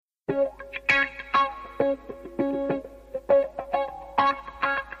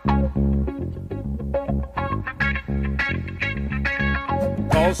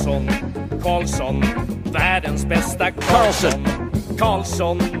Karlsson, världens bästa Karlsson.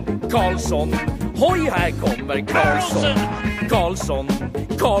 Karlsson, hoj här kommer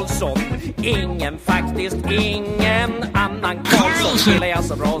Karlsson, ingen annan Karlsson spelar jag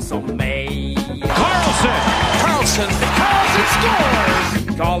så bra som mig. Karlsson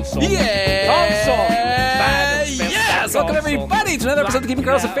scores! Karlsson, Yes! Welcome everybody to another episode of the Keeping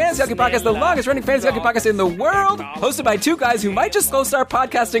Karlsson Fantasy Hockey Podcast, the longest running fantasy hockey podcast in the world, hosted by two guys who might just go start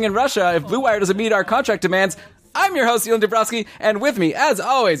podcasting in Russia if Blue Wire doesn't meet our contract demands. I'm your host, Elon Dabrowski, and with me, as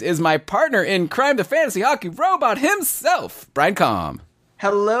always, is my partner in crime, the fantasy hockey robot himself, Brian Calm.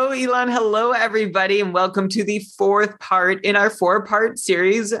 Hello, Elon. Hello, everybody, and welcome to the fourth part in our four-part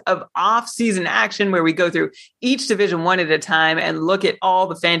series of off-season action, where we go through each division one at a time and look at all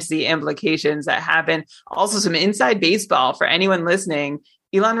the fantasy implications that happen. Also, some inside baseball for anyone listening.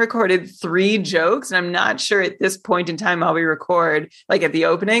 Elon recorded 3 jokes, and I'm not sure at this point in time while we record, like at the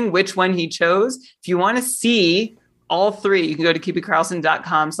opening, which one he chose. If you want to see all 3, you can go to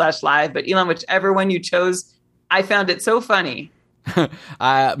keepingkarlsson.com/live. But Elon, whichever one you chose, I found it so funny.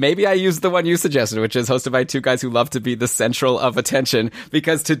 Maybe I used the one you suggested, which is hosted by two guys who love to be the central of attention,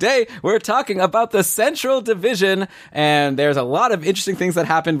 because today we're talking about the Central Division, and there's a lot of interesting things that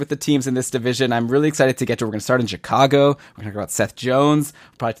happened with the teams in this division. I'm really excited to get to. We're going to start in Chicago. We're going to talk about Seth Jones.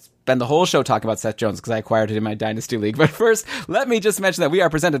 Probably spend the whole show talking about Seth Jones because I acquired it in my Dynasty League. But first, let me just mention that we are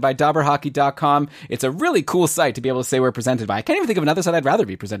presented by DobberHockey.com. It's a really cool site to be able to say we're presented by. I can't even think of another site I'd rather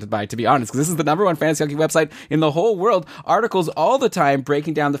be presented by, to be honest, because this is the number one fantasy hockey website in the whole world. Articles all the time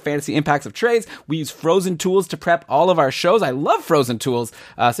breaking down the fantasy impacts of trades. We use frozen tools to prep all of our shows. I love frozen tools.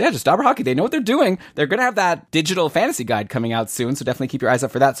 So yeah, just Dobber Hockey. They know what they're doing. They're going to have that digital fantasy guide coming out soon, so definitely keep your eyes up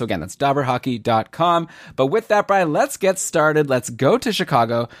for that. So again, that's DobberHockey.com. But with that, Brian, let's get started. Let's go to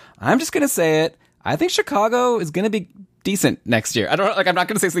Chicago. I'm just going to say it. I think Chicago is going to be decent next year. I don't I'm not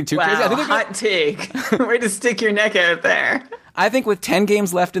going to say something too crazy. I think hot take. Way to stick your neck out there. I think with 10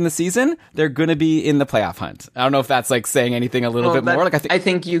 games left in the season, they're going to be in the playoff hunt. I don't know if that's like saying anything a little bit more. I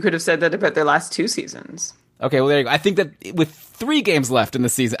think you could have said that about their last 2 seasons. Okay, well, there you go. I think that with 3 games left in the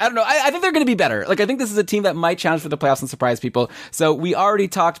season, I don't know. I think they're going to be better. I think this is a team that might challenge for the playoffs and surprise people. So we already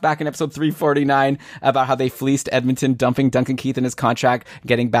talked back in episode 349 about how they fleeced Edmonton, dumping Duncan Keith in his contract,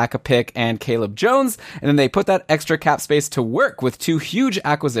 getting back a pick and Caleb Jones. And then they put that extra cap space to work with 2 huge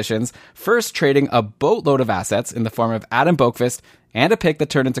acquisitions. First, trading a boatload of assets in the form of Adam Boqvist and a pick that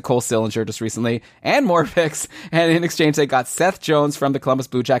turned into Cole Sillinger just recently, and more picks. And in exchange, they got Seth Jones from the Columbus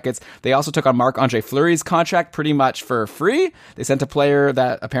Blue Jackets. They also took on Marc-Andre Fleury's contract pretty much for free. They sent a player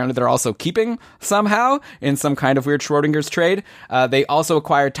that apparently they're also keeping somehow in some kind of weird Schrodinger's trade. They also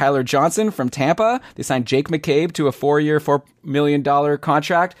acquired Tyler Johnson from Tampa. They signed Jake McCabe to a 4-year, $4 million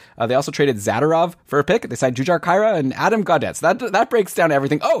contract. They also traded Zadorov for a pick. They signed Jujhar Khaira and Adam Gaudette. So that breaks down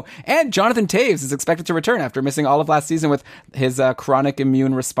everything. Oh, and Jonathan Toews is expected to return after missing all of last season with his chronic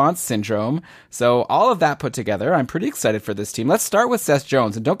immune response syndrome. So all of that put together, I'm pretty excited for this team. Let's start with Seth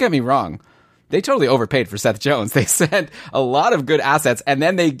Jones. And don't get me wrong, they totally overpaid for Seth Jones. They sent a lot of good assets, and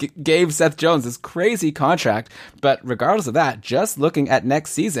then they gave Seth Jones this crazy contract. But regardless of that, just looking at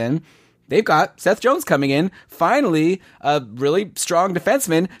next season, they've got Seth Jones coming in, finally a really strong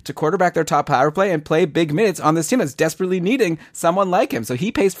defenseman to quarterback their top power play and play big minutes on this team that's desperately needing someone like him. So he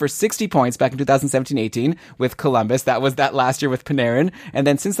paced for 60 points back in 2017-18 with Columbus. That was that last year with Panarin. And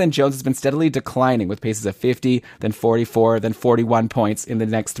then since then, Jones has been steadily declining with paces of 50, then 44, then 41 points in the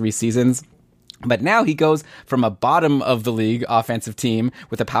next 3 seasons. But now he goes from a bottom of the league offensive team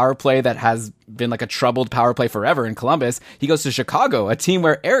with a power play that has been like a troubled power play forever in Columbus. He goes to Chicago, a team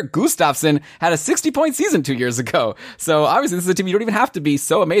where Eric Gustafsson had a 60-point season 2 years ago. So obviously this is a team you don't even have to be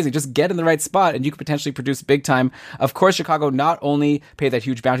so amazing. Just get in the right spot and you could potentially produce big time. Of course, Chicago not only paid that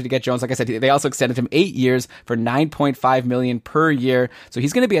huge bounty to get Jones, like I said, they also extended him 8 years for $9.5 million per year. So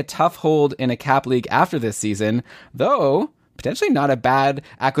he's going to be a tough hold in a cap league after this season, though potentially not a bad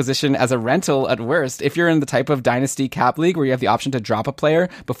acquisition as a rental at worst. If you're in the type of dynasty cap league where you have the option to drop a player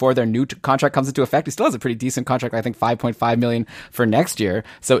before their new contract comes into effect, he still has a pretty decent contract, I think $5.5 million for next year.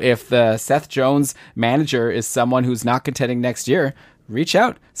 So if the Seth Jones manager is someone who's not contending next year, reach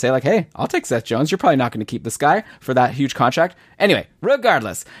out, say like, hey, I'll take Seth Jones. You're probably not going to keep this guy for that huge contract. Anyway,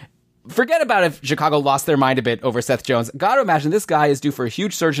 regardless, forget about if Chicago lost their mind a bit over Seth Jones. Got to imagine this guy is due for a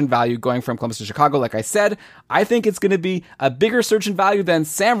huge surge in value going from Columbus to Chicago. Like I said, I think it's going to be a bigger surge in value than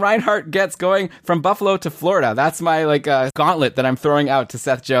Sam Reinhart gets going from Buffalo to Florida. That's my gauntlet that I'm throwing out to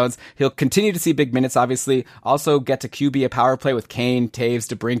Seth Jones. He'll continue to see big minutes, obviously. Also get to QB a power play with Kane, Taves,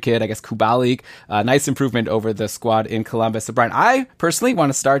 DeBrincat, I guess Kubalik. Nice improvement over the squad in Columbus. So Brian, I personally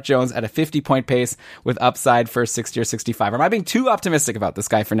want to start Jones at a 50-point pace with upside for 60 or 65. Am I being too optimistic about this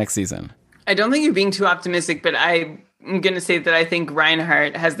guy for next season? I don't think you're being too optimistic, but I'm going to say that I think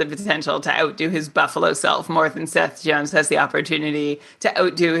Reinhart has the potential to outdo his Buffalo self more than Seth Jones has the opportunity to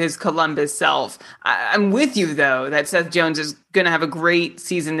outdo his Columbus self. I'm with you, though, that Seth Jones is going to have a great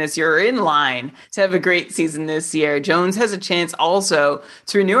season this year, or in line to have a great season this year. Jones has a chance also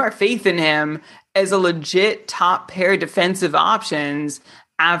to renew our faith in him as a legit top pair defensive options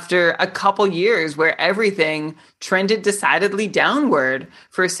after a couple years where everything trended decidedly downward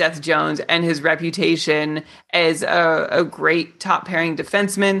for Seth Jones and his reputation as a great top pairing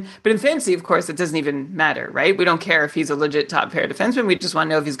defenseman. But in fantasy, of course, it doesn't even matter, right? We don't care if he's a legit top pair defenseman. We just want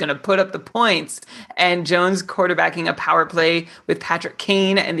to know if he's going to put up the points. And Jones quarterbacking a power play with Patrick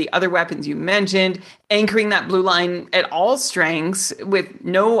Kane and the other weapons you mentioned, anchoring that blue line at all strengths with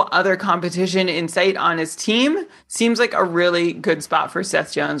no other competition in sight on his team seems like a really good spot for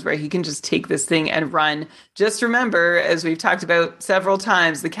Seth Jones where he can just take this thing and run. Just remember, as we've talked about several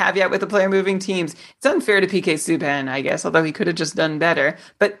times, the caveat with the player moving teams, it's unfair to PK Subban, I guess, although he could have just done better.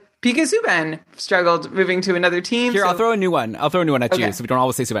 But PK Subban struggled moving to another team. Here, so I'll throw a new one at okay. you so we don't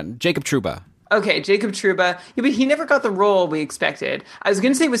always say Subban. Jacob Trouba. Okay, Jacob Trouba. Yeah, but he never got the role we expected. I was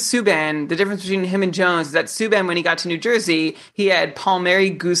going to say with Subban, the difference between him and Jones is that Subban, when he got to New Jersey, he had Palmieri,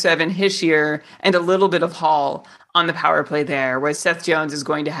 Gusev, and Hischier, and a little bit of Hall on the power play there, whereas Seth Jones is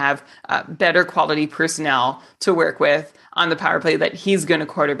going to have better quality personnel to work with on the power play that he's going to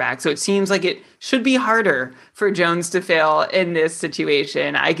quarterback. So it seems like it should be harder for Jones to fail in this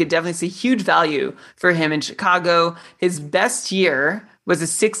situation. I could definitely see huge value for him in Chicago. His best year was a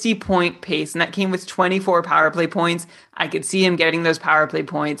 60-point pace, and that came with 24 power play points. I could see him getting those power play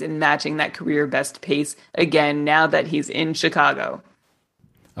points and matching that career best pace again now that he's in Chicago.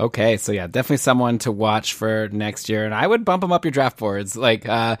 Okay, so yeah, definitely someone to watch for next year, and I would bump him up your draft boards.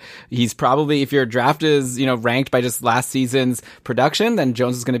 He's probably, if your draft is, ranked by just last season's production, then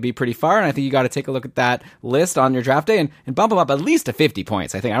Jones is going to be pretty far, and I think you got to take a look at that list on your draft day and bump him up at least to 50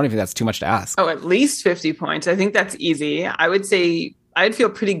 points. I don't even think that's too much to ask. Oh, at least 50 points. I think that's easy. I would say I'd feel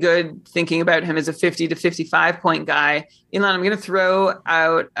pretty good thinking about him as a 50 to 55 point guy. Elon, I'm going to throw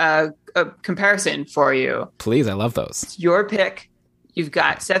out a comparison for you. Please, I love those. It's your pick. You've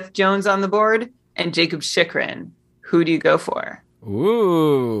got Seth Jones on the board and Jacob Chychrun. Who do you go for?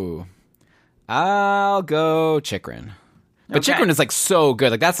 Ooh, I'll go Chychrun. But okay. Chychrun is so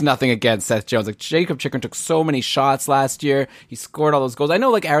good. That's nothing against Seth Jones. Jacob Chychrun took so many shots last year. He scored all those goals. I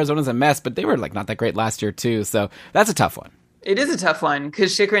know Arizona's a mess, but they were not that great last year too. So that's a tough one. It is a tough one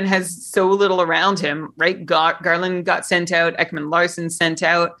because Chychrun has so little around him, right? Garland got sent out. Ekman Larson sent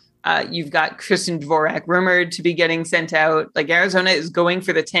out. You've got Christian Dvorak rumored to be getting sent out. Arizona is going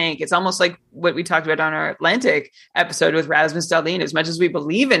for the tank. It's almost like what we talked about on our Atlantic episode with Rasmus Dahlin. As much as we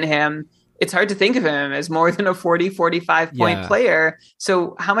believe in him, it's hard to think of him as more than a 40, 45 point player.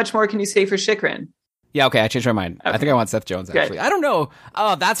 So how much more can you say for Chychrun? Yeah, okay, I changed my mind. Okay. I think I want Seth Jones, actually. Good. I don't know.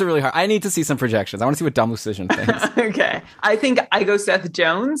 Oh, that's a really hard... I need to see some projections. I want to see what Dumb Lucian thinks. Okay. I think I go Seth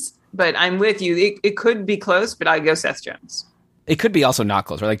Jones, but I'm with you. It could be close, but I go Seth Jones. It could be also not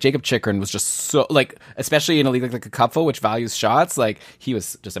close, right? Jacob Chychrun was just so, especially in a league like a cupful, which values shots, he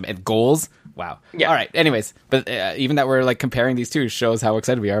was just, and goals. Wow. Yeah. All right. Anyways, but even that we're like comparing these two shows how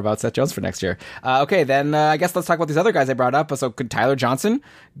excited we are about Seth Jones for next year. Okay, then I guess let's talk about these other guys I brought up. So could Tyler Johnson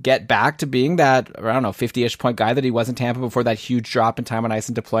get back to being that, I don't know, 50-ish point guy that he was in Tampa before that huge drop in time on ice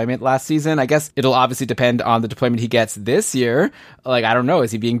and deployment last season? I guess it'll obviously depend on the deployment he gets this year. Like, I don't know,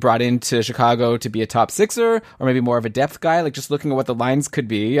 is he being brought into Chicago to be a top sixer or maybe more of a depth guy? Like, just looking at what the lines could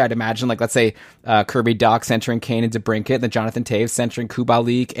be, I'd imagine, like, let's say Kirby Dach centering Kane and DeBrincat, then Jonathan Toews centering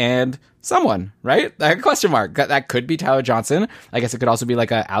Kubalik and someone, right? Question mark. That could be Tyler Johnson. I guess it could also be like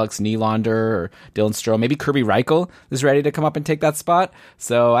a Alex Nylander or Dylan Strome. Maybe Kirby Reichel is ready to come up and take that spot.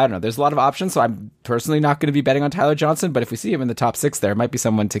 So I don't know. There's a lot of options. So I'm personally not going to be betting on Tyler Johnson, but if we see him in the top six, there might be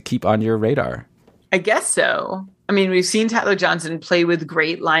someone to keep on your radar. I guess so. I mean, we've seen Tyler Johnson play with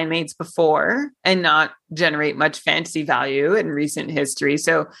great line mates before and not generate much fantasy value in recent history.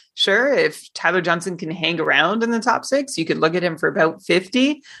 So sure, if Tyler Johnson can hang around in the top six, you could look at him for about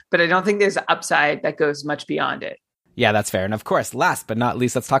 50, but I don't think there's upside that goes much beyond it. Yeah, that's fair. And of course, last but not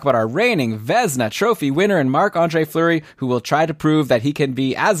least, let's talk about our reigning Vezina Trophy winner and Marc-Andre Fleury, who will try to prove that he can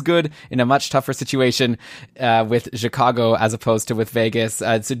be as good in a much tougher situation with Chicago as opposed to with Vegas.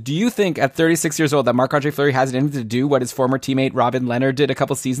 So do you think at 36 years old that Marc-Andre Fleury has it in him to do what his former teammate Robin Leonard did a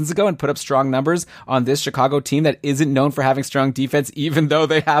couple seasons ago and put up strong numbers on this Chicago team that isn't known for having strong defense, even though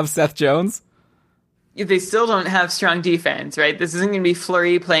they have Seth Jones? They still don't have strong defense, right? This isn't going to be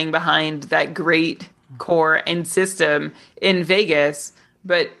Fleury playing behind that great core and system in Vegas,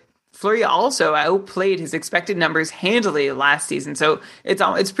 but Fleury also outplayed his expected numbers handily last season. So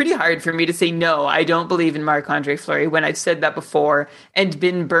it's pretty hard for me to say, no, I don't believe in Marc-Andre Fleury when I've said that before and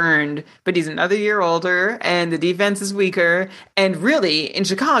been burned. But he's another year older and the defense is weaker. And really, in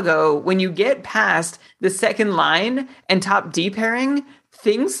Chicago, when you get past the second line and top D pairing,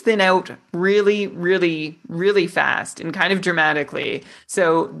 things thin out really, really, really fast and kind of dramatically.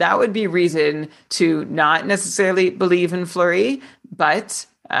 So that would be reason to not necessarily believe in Fleury, but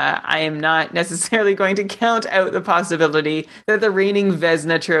I am not necessarily going to count out the possibility that the reigning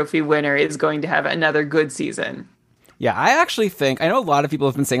Vezina Trophy winner is going to have another good season. Yeah, I actually think, I know a lot of people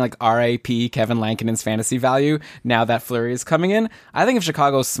have been saying like RIP Kevin Lankinen's fantasy value now that Fleury is coming in. I think if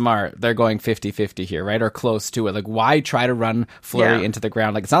Chicago's smart, they're going 50-50 here, right? Or close to it. Like, why try to run Fleury into the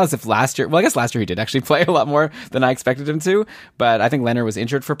ground? Like, it's not as if last year, well, I guess last year he did actually play a lot more than I expected him to, but I think Leonard was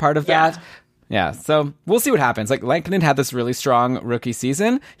injured for part of that. Yeah, so we'll see what happens. Like, Lankinen had this really strong rookie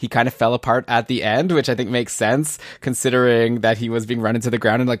season. He kind of fell apart at the end, which I think makes sense, considering that he was being run into the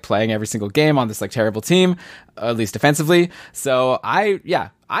ground and, like, playing every single game on this, like, terrible team, at least defensively. So, I'd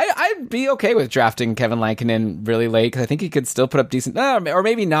be okay with drafting Kevin Lankinen really late, because I think he could still put up decent, or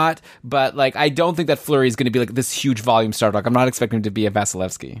maybe not, but, like, I don't think that Fleury is going to be, like, this huge volume starter. Like, I'm not expecting him to be a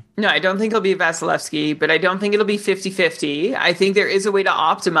Vasilevsky. No, I don't think he'll be a Vasilevsky, but I don't think it'll be 50-50. I think there is a way to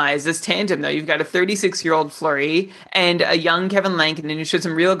optimize this tandem, though. You've got a 36-year-old Fleury and a young Kevin Lankinen who showed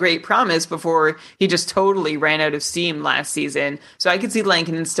some real great promise before he just totally ran out of steam last season. So I could see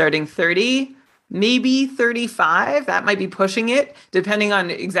Lankinen starting 30, maybe 35. That might be pushing it, depending on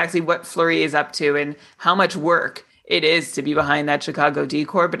exactly what Fleury is up to and how much work it is to be behind that Chicago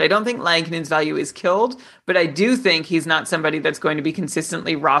D-core. But I don't think Lankinen's value is killed, but I do think he's not somebody that's going to be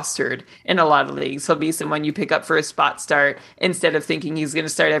consistently rostered in a lot of leagues. He'll be someone you pick up for a spot start instead of thinking he's going to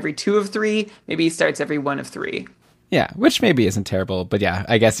start every 2 of 3. Maybe he starts every 1 of 3. Yeah, which maybe isn't terrible, but yeah,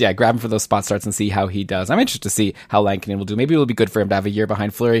 I guess, yeah, grab him for those spot starts and see how he does. I'm interested to see how Lankinen will do. Maybe it will be good for him to have a year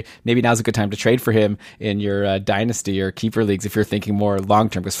behind Fleury. Maybe now's a good time to trade for him in your dynasty or keeper leagues if you're thinking more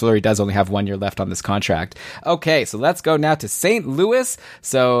long-term, because Fleury does only have 1 year left on this contract. Okay, so let's go now to St. Louis.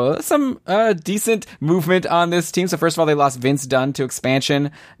 So some decent movement on this team. So first of all, they lost Vince Dunn to expansion.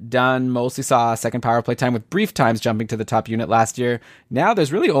 Dunn mostly saw second power play time with brief times jumping to the top unit last year. Now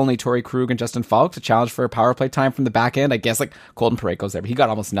there's really only Torrey Krug and Justin Falk to challenge for a power play time from the back end. I guess like Colton Parayko's there, but he got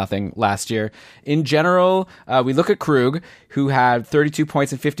almost nothing last year. In general, we look at Krug, who had 32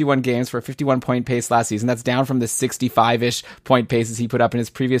 points in 51 games for a 51-point pace last season. That's down from the 65-ish point paces he put up in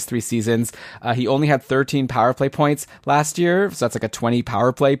his previous 3 seasons. He only had 13 power play points last year, so that's like a 20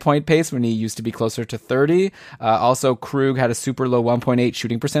 power play point pace when he used to be closer to 30. Also, Krug had a super low 1.8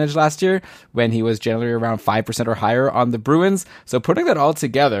 shooting percentage last year when he was generally around 5% or higher on the Bruins. So putting that all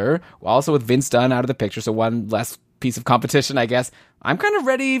together, also with Vince Dunn out of the picture, so one less piece of competition, I guess, I'm kind of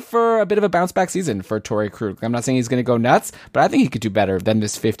ready for a bit of a bounce back season for Torrey Krug. I'm not saying he's going to go nuts, but I think he could do better than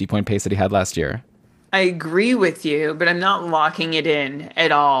this 50-point pace that he had last year. I agree with you, but I'm not locking it in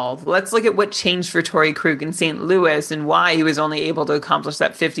at all. Let's look at what changed for Torrey Krug in St. Louis and why he was only able to accomplish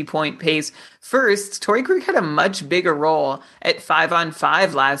that 50-point pace. First, Torrey Krug had a much bigger role at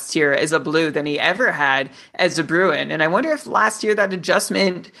 5-on-5 last year as a Blue than he ever had as a Bruin. And I wonder if last year that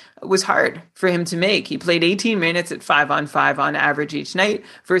adjustment was hard for him to make. He played 18 minutes at 5-on-5 on average each night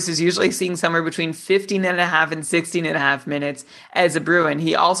versus usually seeing somewhere between 15.5 and 16.5 minutes as a Bruin.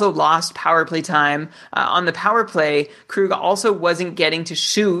 He also lost power play time. On the power play, Krug also wasn't getting to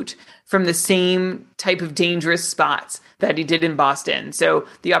shoot from the same type of dangerous spots that he did in Boston. So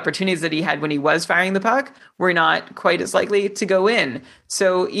the opportunities that he had when he was firing the puck were not quite as likely to go in.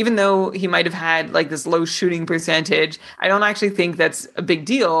 So even though he might have had like this low shooting percentage, I don't actually think that's a big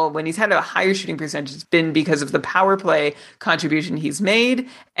deal. When he's had a higher shooting percentage, it's been because of the power play contribution he's made.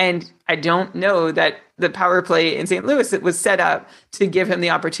 And I don't know that the power play in St. Louis was set up to give him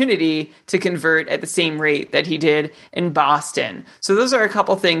the opportunity to convert at the same rate that he did in Boston. So those are a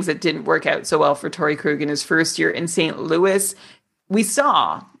couple things that didn't work out so well for Torrey Krug in his first year in St. Louis. We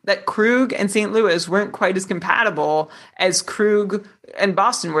saw that Krug and St. Louis weren't quite as compatible as Krug and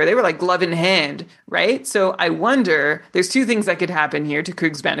Boston were. They were like glove in hand, right? So I wonder, there's two things that could happen here to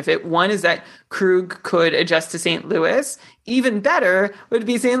Krug's benefit. One is that Krug could adjust to St. Louis. Even better would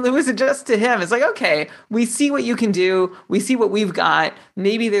be St. Louis adjust to him. It's like, okay, we see what you can do. We see what we've got.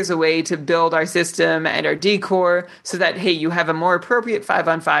 Maybe there's a way to build our system and our decor so that, hey, you have a more appropriate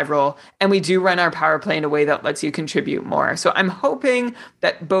 5-on-5 role, and we do run our power play in a way that lets you contribute more. So I'm hoping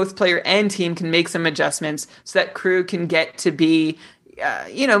that both player and team can make some adjustments so that Krug can get to be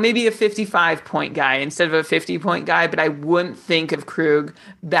maybe a 55-point guy instead of a 50-point guy, but I wouldn't think of Krug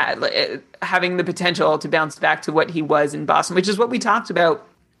having the potential to bounce back to what he was in Boston, which is what we talked about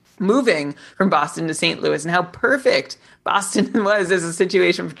moving from Boston to St. Louis and how perfect Boston was as a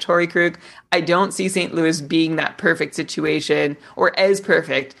situation for Torrey Krug. I don't see St. Louis being that perfect situation or as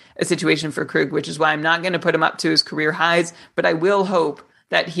perfect a situation for Krug, which is why I'm not going to put him up to his career highs, but I will hope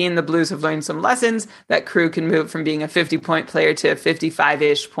that he and the Blues have learned some lessons, that Krug can move from being a 50-point player to a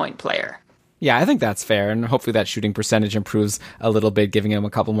 55-ish point player. Yeah, I think that's fair, and hopefully that shooting percentage improves a little bit, giving him a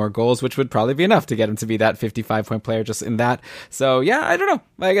couple more goals, which would probably be enough to get him to be that 55-point player just in that. So, yeah, I don't know.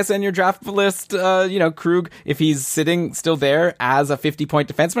 I guess in your draft list, Krug, if he's sitting still there as a 50-point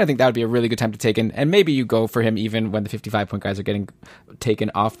defenseman, I think that would be a really good time to take in, and maybe you go for him even when the 55-point guys are getting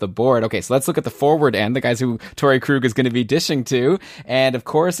taken off the board. Okay, so let's look at the forward end, the guys who Torrey Krug is going to be dishing to, and of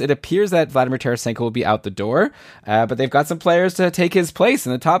course, it appears that Vladimir Tarasenko will be out the door, but they've got some players to take his place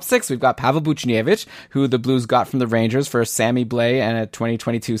in the top six. We've got Pavel Buchnevich, who the Blues got from the Rangers for Sammy Blais and a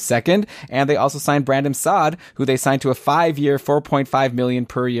 2022 second. And they also signed Brandon Saad, who they signed to a 5-year, $4.5 million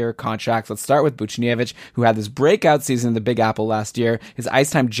per year contract. Let's start with Buchnevich, who had this breakout season in the Big Apple last year. His ice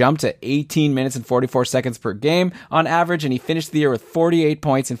time jumped to 18 minutes and 44 seconds per game on average, and he finished the year with 48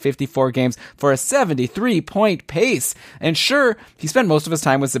 points in 54 games for a 73-point pace. And sure, he spent most of his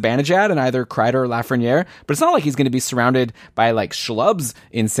time with Zibanejad and either Kreider or Lafreniere, but it's not like he's going to be surrounded by like schlubs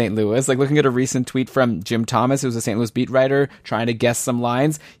in St. Louis. Like looking at a recent tweet from Jim Thomas, who's a St. Louis beat writer, trying to guess some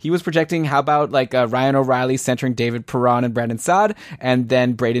lines. He was projecting how about like Ryan O'Reilly centering David Perron and Brandon Saad, and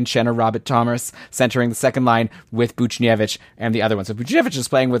then Braden Shen or Robert Thomas centering the second line with Buchnevich and the other one. So Buchnevich is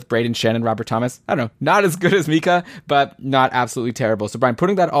playing with Braden Shen and Robert Thomas. I don't know, not as good as Mika, but not absolutely terrible. So Brian,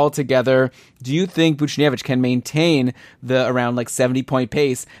 putting that all together, do you think Buchnevich can maintain the around like 70-point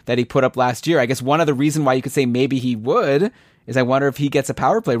pace that he put up last year? I guess one of the reasons why you could say maybe he would is I wonder if he gets a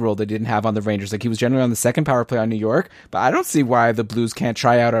power play role they didn't have on the Rangers. Like he was generally on the second power play on New York, but I don't see why the Blues can't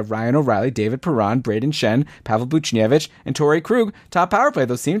try out a Ryan O'Reilly, David Perron, Braden Shen, Pavel Buchnevich, and Torrey Krug top power play.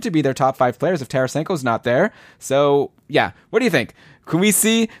 Those seem to be their top 5 players if Tarasenko's not there. So yeah, what do you think? Can we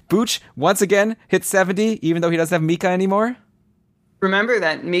see Buch once again hit 70 even though he doesn't have Mika anymore? Remember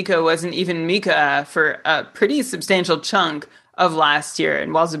that Mika wasn't even Mika for a pretty substantial chunk of last year.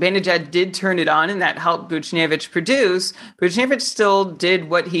 And while Zibanejad did turn it on and that helped Buchnevich produce, Buchnevich still did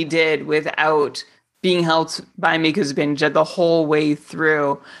what he did without being helped by Mika Zibanejad the whole way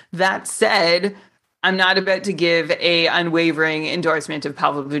through. That said, I'm not about to give a unwavering endorsement of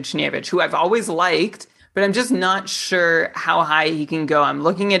Pavel Buchnevich, who I've always liked, but I'm just not sure how high he can go. I'm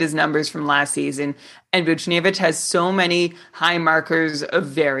looking at his numbers from last season, and Buchnevich has so many high markers of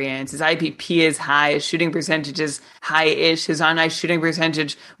variance. His IPP is high, his shooting percentage is high-ish, his on-ice shooting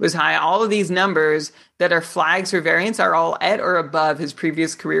percentage was high. All of these numbers that are flags for variance are all at or above his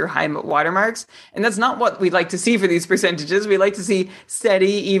previous career high watermarks. And that's not what we'd like to see for these percentages. We like to see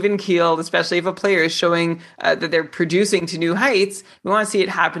steady, even keeled, especially if a player is showing that they're producing to new heights. We want to see it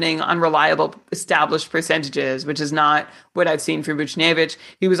happening on reliable, established percentages, which is not what I've seen from Buchnevich.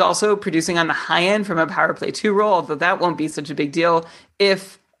 He was also producing on the high end from a power play 2 role, although that won't be such a big deal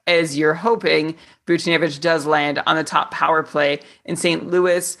if, as you're hoping, Buchnevich does land on the top power play in St.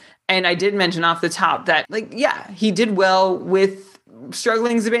 Louis. And I did mention off the top that, he did well with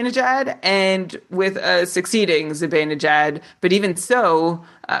struggling Zibanejad and with a succeeding Zibanejad. But even so,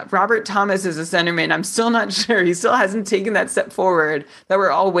 Robert Thomas is a centerman. I'm still not sure. He still hasn't taken that step forward that we're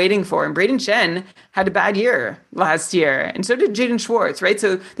all waiting for. And Braden Shen had a bad year last year. And so did Jaden Schwartz, right?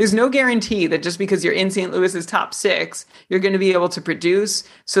 So there's no guarantee that just because you're in St. Louis's top 6, you're going to be able to produce.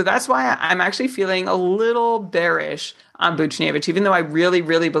 So that's why I'm actually feeling a little bearish on Buchnevich, even though I really,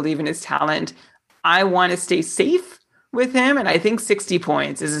 really believe in his talent. I want to stay safe with him, and I think 60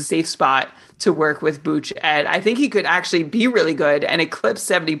 points is a safe spot to work with Buch at. I think he could actually be really good and eclipse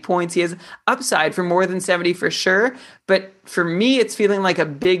 70 points. He has upside for more than 70 for sure, but for me, it's feeling like a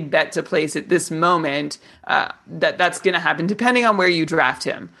big bet to place at this moment that's going to happen, depending on where you draft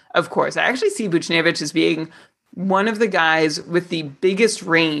him, of course. I actually see Buchnevich as being one of the guys with the biggest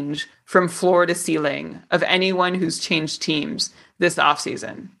range from floor to ceiling of anyone who's changed teams this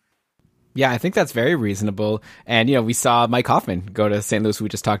offseason. Yeah, I think that's very reasonable. And, we saw Mike Hoffman go to St. Louis, who we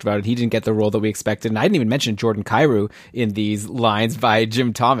just talked about, and he didn't get the role that we expected. And I didn't even mention Jordan Kyrou in these lines by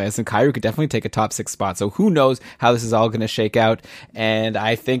Jim Thomas, and Kyrou could definitely take a top 6 spot. So who knows how this is all going to shake out. And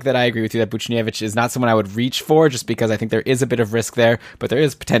I think that I agree with you that Buchnevich is not someone I would reach for, just because I think there is a bit of risk there, but there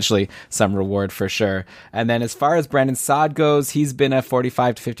is potentially some reward for sure. And then as far as Brandon Saad goes, he's been a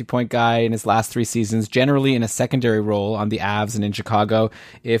 45 to 50 point guy in his last 3 seasons, generally in a secondary role on the Avs and in Chicago.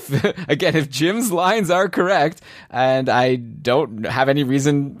 If Jim's lines are correct, and I don't have any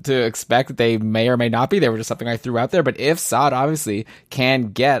reason to expect that they may or may not be, they were just something I threw out there, but if Saad obviously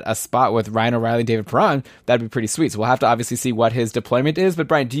can get a spot with Ryan O'Reilly and David Perron, that'd be pretty sweet. So we'll have to obviously see what his deployment is. But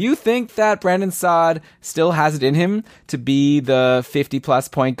Brian, do you think that Brandon Saad still has it in him to be the 50 plus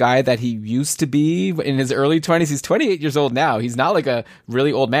point guy that he used to be in his early 20s? He's 28 years old now. He's not like a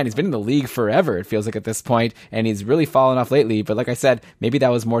really old man. He's been in the league forever, it feels like, at this point, and he's really fallen off lately. But like I said, maybe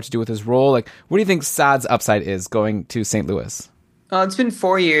that was more to do with his role. Like, what do you think Saad's upside is going to St. Louis? Well, it's been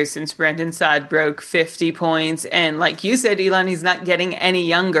 4 years since Brandon Saad broke 50 points. And like you said, Elon, he's not getting any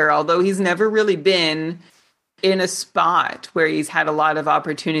younger, although he's never really been in a spot where he's had a lot of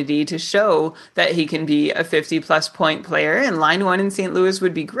opportunity to show that he can be a 50-plus point player. And line one in St. Louis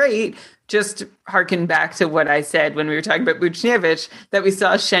would be great. Just harken back to what I said when we were talking about Buchnevich, that we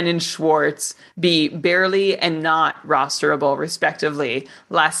saw Schenn and Schwartz be barely and not rosterable, respectively,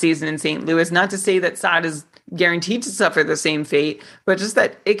 last season in St. Louis. Not to say that Saad is guaranteed to suffer the same fate, but just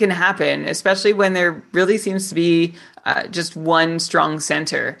that it can happen, especially when there really seems to be just one strong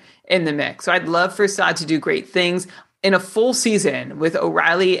center in the mix. So I'd love for Saad to do great things. In a full season with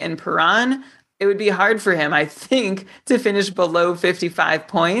O'Reilly and Perron, it would be hard for him, I think, to finish below 55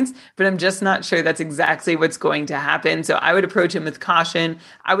 points, but I'm just not sure that's exactly what's going to happen. So I would approach him with caution.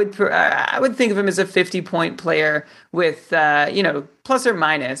 I would think of him as a 50-point player with, plus or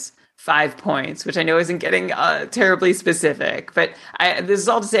minus 5 points, which I know isn't getting terribly specific. But this is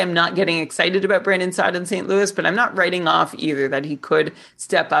all to say I'm not getting excited about Brandon Saad in St. Louis, but I'm not writing off either that he could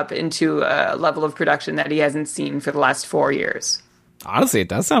step up into a level of production that he hasn't seen for the last 4 years. Honestly, it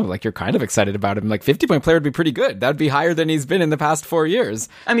does sound like you're kind of excited about him. Like, 50-point player would be pretty good. That would be higher than he's been in the past 4 years.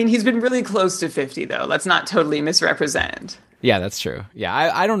 I mean, he's been really close to 50, though. Let's not totally misrepresent. Yeah, that's true. Yeah,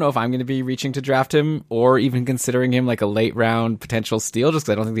 I don't know if I'm going to be reaching to draft him or even considering him like a late round potential steal, just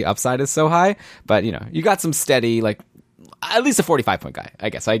because I don't think the upside is so high. But, you got some steady, like, at least a 45-point guy, I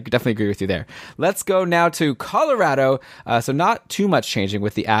guess. I definitely agree with you there. Let's go now to Colorado. So not too much changing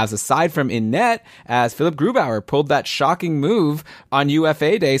with the Avs, aside from in net, as Philip Grubauer pulled that shocking move on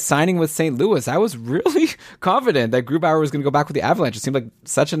UFA Day, signing with St. Louis. I was really confident that Grubauer was going to go back with the Avalanche. It seemed like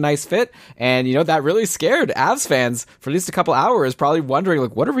such a nice fit. And, that really scared Avs fans for at least a couple hours, probably wondering,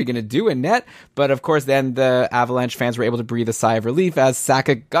 like, what are we going to do in net? But, of course, then the Avalanche fans were able to breathe a sigh of relief as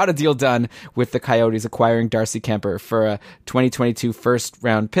Sakic got a deal done with the Coyotes, acquiring Darcy Kemper for a 2022 first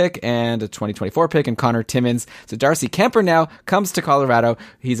round pick and a 2024 pick and Connor Timmins. So Darcy Kemper now comes to Colorado.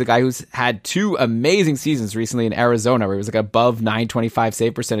 He's a guy who's had 2 amazing seasons recently in Arizona, where he was like above .925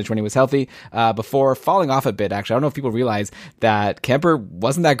 save percentage when he was healthy, before falling off a bit. Actually, I don't know if people realize that Kemper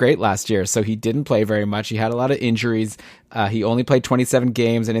wasn't that great last year, so he didn't play very much. He had a lot of injuries. He only played 27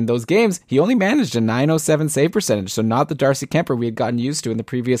 games, and in those games, he only managed a .907 save percentage, so not the Darcy Kemper we had gotten used to in the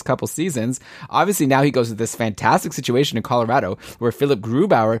previous couple seasons. Obviously, now he goes to this fantastic situation in Colorado, where Philip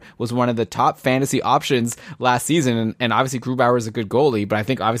Grubauer was one of the top fantasy options last season, and obviously Grubauer is a good goalie, but I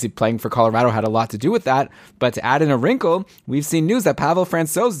think obviously playing for Colorado had a lot to do with that. But to add in a wrinkle, we've seen news that Pavel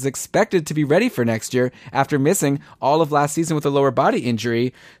Francouz is expected to be ready for next year after missing all of last season with a lower body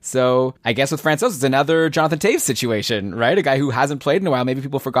injury. So I guess with Francouz, it's another Jonathan Toews situation, right? A guy who hasn't played in a while. Maybe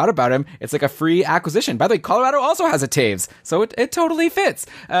people forgot about him. It's like a free acquisition. By the way, Colorado also has a Toews, so it totally fits.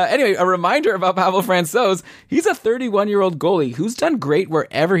 Anyway, a reminder about Pavel Francouz. He's a 31-year-old goalie who's done great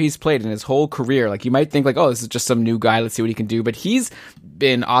wherever he's played in his whole career. Like, you might think like, oh, this is just some new guy. Let's see what he can do. But he's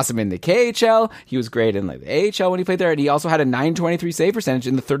been awesome in the KHL. He was great in like the AHL when he played there. And he also had a .923 save percentage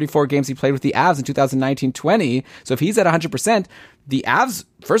in the 34 games he played with the Avs in 2019-20. So if he's at 100%, the Avs,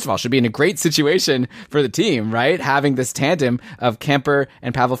 first of all, should be in a great situation for the team, right? Having this tandem of Kemper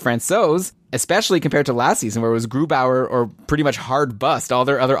and Pavel Francouz, especially compared to last season where it was Grubauer or pretty much hard bust. All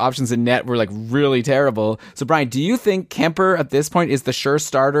their other options in net were like really terrible. So Brian, do you think Kemper at this point is the sure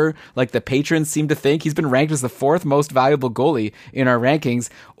starter like the patrons seem to think? He's been ranked as the 4th most valuable goalie in our rankings.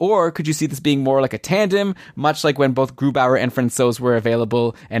 Or could you see this being more like a tandem, much like when both Grubauer and Francouz were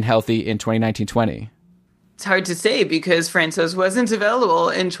available and healthy in 2019-20? It's hard to say because Francouz wasn't available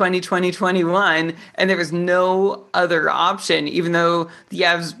in 2020-21, and there was no other option, even though the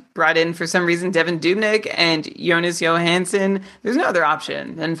Avs brought in, for some reason, Devin Dubnyk and Jonas Johansson. There's no other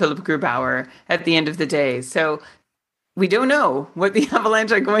option than Philip Grubauer at the end of the day. So we don't know what the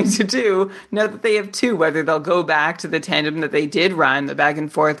Avalanche are going to do now that they have two, whether they'll go back to the tandem that they did run, the back and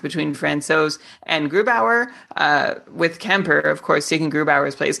forth between Francouz and Grubauer, with Kemper, of course, taking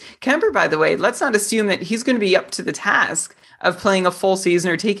Grubauer's place. Kemper, by the way, let's not assume that he's going to be up to the task of playing a full season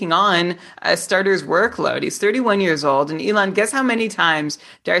or taking on a starter's workload. He's 31 years old. And Elon, guess how many times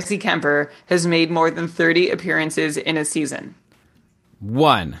Darcy Kemper has made more than 30 appearances in a season?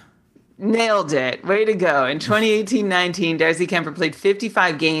 1. Nailed it. Way to go. In 2018-19, Darcy Kemper played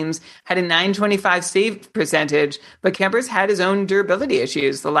 55 games, had a .925 save percentage, but Kemper's had his own durability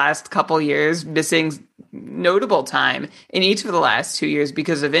issues the last couple years, missing notable time in each of the last 2 years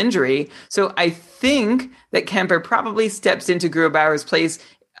because of injury. So I think that Kemper probably steps into Grubauer's place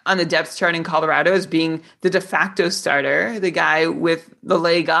on the depth chart in Colorado as being the de facto starter, the guy with the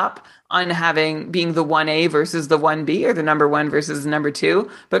leg up on being the 1A versus the 1B, or the number 1 versus the number 2.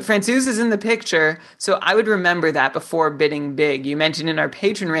 But Francouz is in the picture, so I would remember that before bidding big. You mentioned in our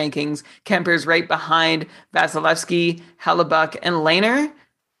patron rankings, Kemper's right behind Vasilevsky, Hellebuck, and Lehner.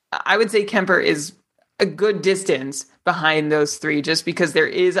 I would say Kemper is a good distance behind those three, just because there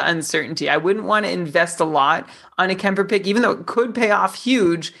is uncertainty. I wouldn't want to invest a lot on a Kemper pick, even though it could pay off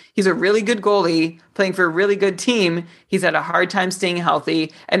huge. He's a really good goalie playing for a really good team. He's had a hard time staying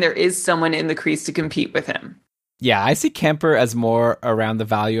healthy, and there is someone in the crease to compete with him. Yeah, I see Kemper as more around the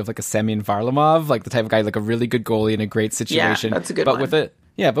value of like a Semyon Varlamov, like the type of guy, like a really good goalie in a great situation. Yeah, that's a good but one. With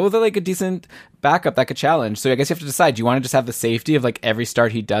like a decent backup that could challenge. So I guess you have to decide, do you want to just have the safety of like every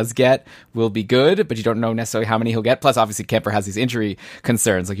start he does get will be good, but you don't know necessarily how many he'll get. Plus, obviously, Kemper has these injury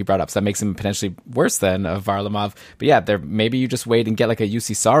concerns, like you brought up, so that makes him potentially worse than Varlamov. But yeah, maybe you just wait and get like a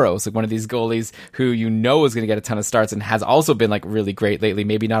UC Saros, like one of these goalies who you know is going to get a ton of starts and has also been like really great lately,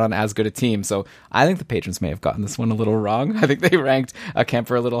 maybe not on as good a team. So I think the patrons may have gotten this one a little wrong. I think they ranked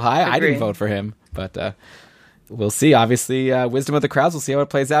Kemper a little high. I didn't vote for him, but we'll see. Obviously, wisdom of the crowds. We'll see how it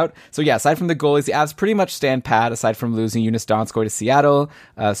plays out. So yeah, aside from the goalies, the Avs pretty much stand pat, aside from losing Jonas Donskoi to Seattle.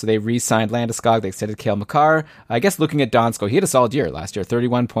 So they re-signed Landeskog. They extended Cale Makar. I guess looking at Donskoi, he had a solid year last year.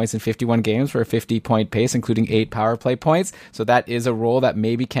 31 points in 51 games for a 50-point pace, including 8 power play points. So that is a role that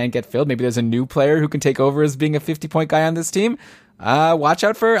maybe can get filled. Maybe there's a new player who can take over as being a 50-point guy on this team. Watch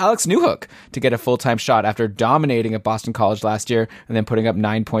out for Alex Newhook to get a full-time shot after dominating at Boston College last year and then putting up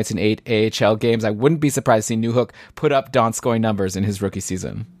 9 points in 8 AHL games. I wouldn't be surprised to see Newhook put up Donskoi numbers in his rookie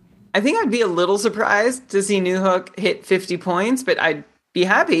season. I think I'd be a little surprised to see Newhook hit 50 points, but I'd be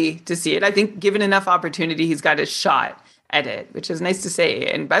happy to see it. I think given enough opportunity, he's got a shot at it, which is nice to say.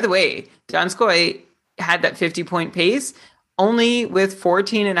 And by the way, Donskoi had that 50-point pace only with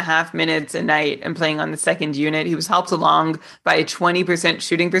 14 and a half minutes a night and playing on the second unit. He was helped along by a 20%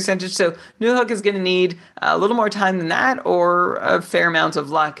 shooting percentage. So Newhook is going to need a little more time than that, or a fair amount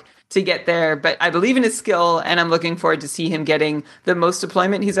of luck to get there. But I believe in his skill, and I'm looking forward to see him getting the most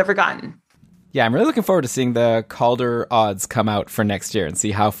deployment he's ever gotten. Yeah, I'm really looking forward to seeing the Calder odds come out for next year and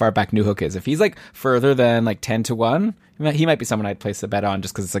see how far back Newhook is. If he's like further than like 10-1, he might be someone I'd place a bet on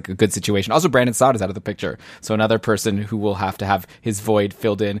just because it's like a good situation. Also, Brandon Saad is out of the picture, so another person who will have to have his void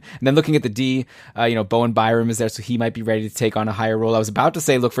filled in. And then looking at the D, Bowen Byram is there, so he might be ready to take on a higher role. I was about to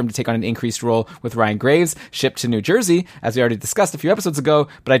say look for him to take on an increased role with Ryan Graves, shipped to New Jersey, as we already discussed a few episodes ago,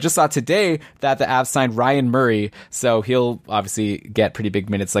 but I just saw today that the Avs signed Ryan Murray, so he'll obviously get pretty big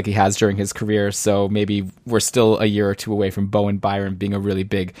minutes like he has during his career, so maybe we're still a year or two away from Bowen Byram being a really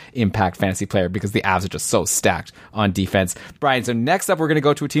big impact fantasy player because the Avs are just so stacked on defense. Brian, so next up we're going to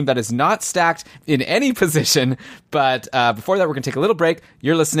go to a team that is not stacked in any position, but before that we're going to take a little break.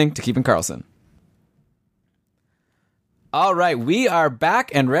 You're listening to Keeping Karlsson. All right, we are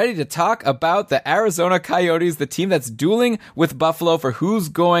back and ready to talk about the Arizona Coyotes, the team that's dueling with Buffalo for who's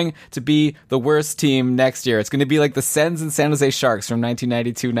going to be the worst team next year. It's going to be like the Sens and San Jose Sharks from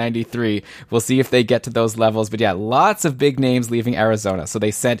 1992-93. We'll see if they get to those levels. But yeah, lots of big names leaving Arizona. So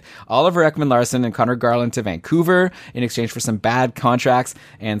they sent Oliver Ekman-Larsson and Connor Garland to Vancouver in exchange for some bad contracts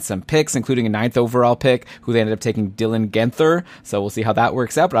and some picks, including a 9th overall pick, who they ended up taking Dylan Genther. So we'll see how that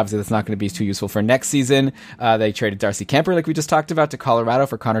works out. But obviously that's not going to be too useful for next season. They traded Darcy Kemper Camper, like we just talked about, to Colorado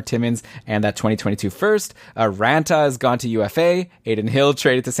for Connor Timmins and that 2022 first. Ranta has gone to UFA. Aiden Hill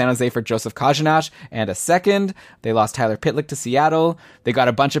traded to San Jose for Joseph Kajanash and a second. They lost Tyler Pitlick to Seattle. They got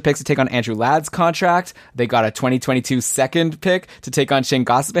a bunch of picks to take on Andrew Ladd's contract. They got a 2022 second pick to take on Shane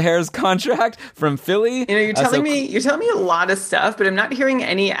Gostisbehere's contract from Philly. You know, you're telling me a lot of stuff, but I'm not hearing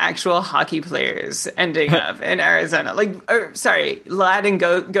any actual hockey players ending up in Arizona. Ladd and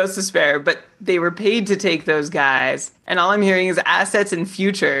Gostisbehere, but they were paid to take those guys, and all I'm hearing is assets and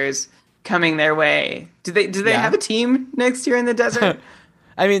futures coming their way. Do they have a team next year in the desert?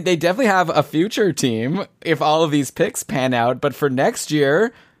 I mean, they definitely have a future team if all of these picks pan out, but for next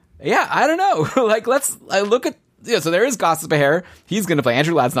year, yeah, I don't know. Like, let's look at. Yeah, so there is Gostisbehere. He's going to play.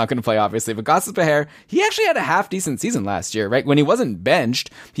 Andrew Ladd's not going to play, obviously, but Gostisbehere, he actually had a half-decent season last year, right? When he wasn't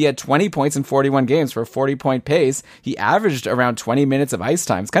benched, he had 20 points in 41 games for a 40-point pace. He averaged around 20 minutes of ice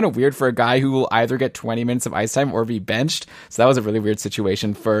time. It's kind of weird for a guy who will either get 20 minutes of ice time or be benched. So that was a really weird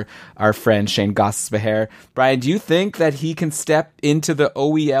situation for our friend Shane Gostisbehere. Brian, do you think that he can step into the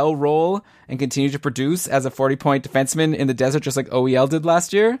OEL role and continue to produce as a 40-point defenseman in the desert just like OEL did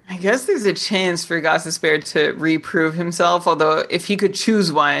last year? I guess there's a chance for Gostisbehere to reprove himself, although if he could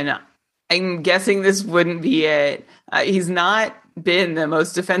choose one, I'm guessing this wouldn't be it. He's not been the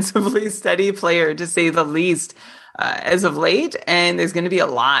most defensively steady player, to say the least, as of late, and there's going to be a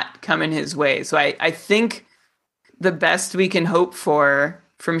lot coming his way. So I think the best we can hope for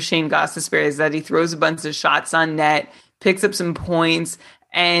from Shane Gostisbehere is that he throws a bunch of shots on net, picks up some points,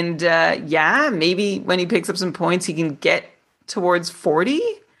 and maybe when he picks up some points, he can get towards 40.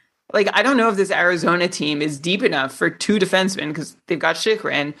 Like, I don't know if this Arizona team is deep enough for two defensemen because they've got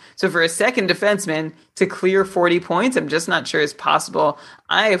Chychrun. So for a second defenseman to clear 40 points, I'm just not sure it's possible.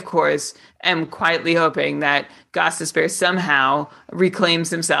 I, of course, am quietly hoping that Gostisbehere somehow reclaims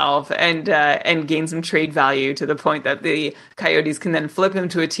himself and gains some trade value to the point that the Coyotes can then flip him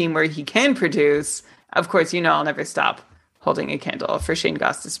to a team where he can produce. Of course, I'll never stop holding a candle for Shane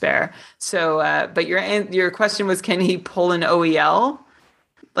Gostisbehere. So, but your question was, can he pull an OEL?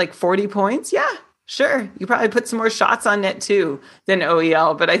 Like 40 points? Yeah, sure. You probably put some more shots on net too than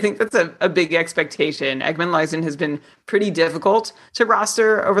OEL, but I think that's a big expectation. Ekman-Larsson has been pretty difficult to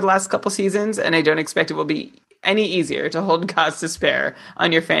roster over the last couple seasons, and I don't expect it will be any easier to hold Gostisbehere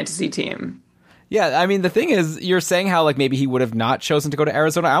on your fantasy team. Yeah, I mean, the thing is, you're saying how, like, maybe he would have not chosen to go to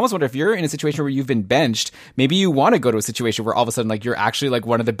Arizona. I almost wonder if you're in a situation where you've been benched, maybe you want to go to a situation where all of a sudden, like, you're actually, like,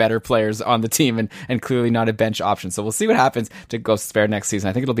 one of the better players on the team and clearly not a bench option. So we'll see what happens to Gostisbehere next season.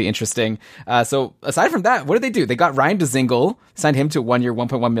 I think it'll be interesting. So aside from that, what did they do? They got Ryan Dzingel, signed him to a 1-year,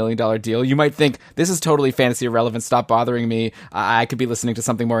 $1.1 million deal. You might think, this is totally fantasy irrelevant. Stop bothering me. I could be listening to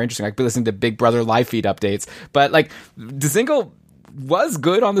something more interesting. I could be listening to Big Brother live feed updates. But, like, Dzingel was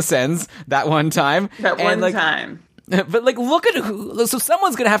good on the Sens that one time. Time. But, like, look at who. So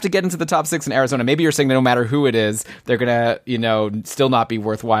someone's going to have to get into the top 6 in Arizona. Maybe you're saying that no matter who it is, they're going to, still not be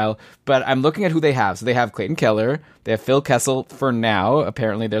worthwhile. But I'm looking at who they have. So they have Clayton Keller. They have Phil Kessel for now.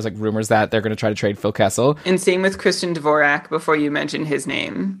 Apparently, there's, like, rumors that they're going to try to trade Phil Kessel. And same with Christian Dvorak before you mention his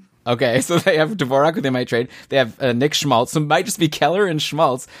name. Okay, so they have Dvorak, who they might trade. They have Nick Schmaltz, so it might just be Keller and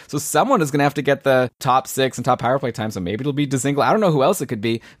Schmaltz. So someone is going to have to get the top 6 and top power play time, so maybe it'll be Dzingel. I don't know who else it could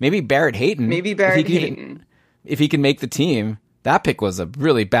be. Maybe Barrett Hayton. If he can make the team. That pick was a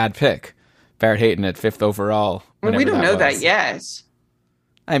really bad pick. Barrett Hayton at 5th overall. Well, we don't know that yet.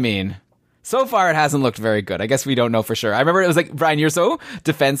 I mean, so far it hasn't looked very good. I guess we don't know for sure. I remember it was like, Brian, you're so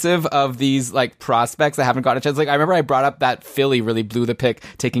defensive of these, like, prospects that haven't gotten a chance. Like, I remember I brought up that Philly really blew the pick,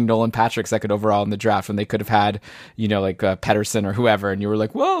 taking Nolan Patrick 2nd overall in the draft when they could have had, Pettersson or whoever. And you were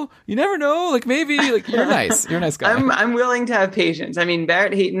like, well, you never know. Like, maybe, like, you're nice. You're a nice guy. I'm willing to have patience. I mean,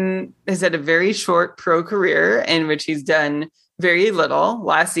 Barrett Hayton has had a very short pro career in which he's done very little.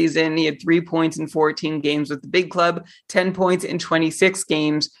 Last season, he had 3 points in 14 games with the big club, 10 points in 26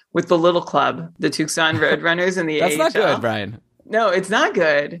 games with the little club, the Tucson Roadrunners in the That's AHL. Not good, Brian. No, it's not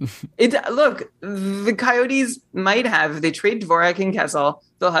good. Look, the Coyotes might have, if they trade Dvorak and Kessel,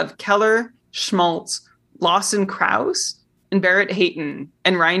 they'll have Keller, Schmaltz, Lawson Krause, and Barrett Hayton,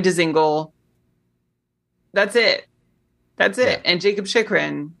 and Ryan Dzingel. That's it. Yeah. And Jacob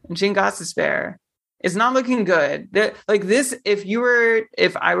Chychrun and Shane Gostisbehere. It's not looking good. Like this, if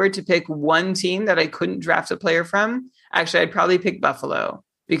I were to pick one team that I couldn't draft a player from, actually, I'd probably pick Buffalo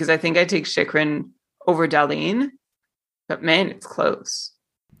because I think I take Chychrun over Dahlin. But man, it's close.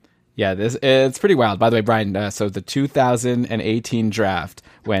 Yeah, it's pretty wild. By the way, Brian, so the 2018 draft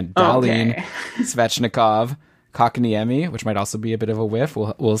went Dahlin, Svechnikov, Kotkaniemi, which might also be a bit of a whiff.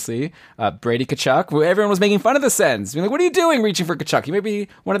 We'll see. Brady Tkachuk. Everyone was making fun of the Sens. Being like, what are you doing reaching for Tkachuk? He may be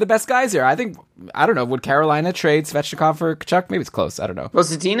one of the best guys here. I don't know, would Carolina trade Svechnikov for Tkachuk? Maybe it's close. I don't know. Well,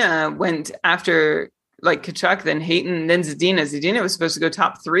 Zadina went after Tkachuk, then Hayton, then Zadina. Zadina was supposed to go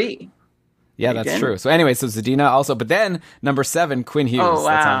top 3. Yeah, that's true. So anyway, so Zadina also, but then number 7, Quinn Hughes. Oh,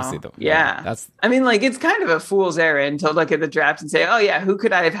 wow. That's obviously it's kind of a fool's errand to look at the draft and say, oh yeah, who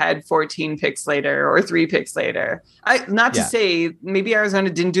could I have had 14 picks later or 3 picks later? Not to say maybe Arizona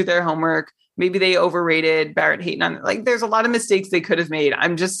didn't do their homework. Maybe they overrated Barrett Hayton. There's a lot of mistakes they could have made.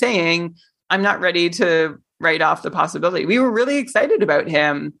 I'm just saying, I'm not ready to write off the possibility. We were really excited about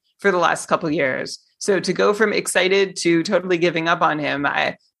him for the last couple of years. So to go from excited to totally giving up on him,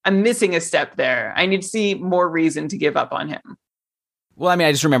 I'm missing a step there. I need to see more reason to give up on him. Well, I mean,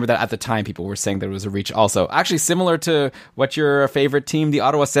 I just remember that at the time people were saying that it was a reach also. Actually, similar to what your favorite team, the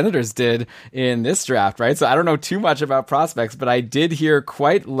Ottawa Senators, did in this draft, right? So I don't know too much about prospects, but I did hear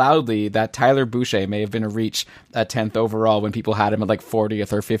quite loudly that Tyler Boucher may have been a reach at 10th overall when people had him at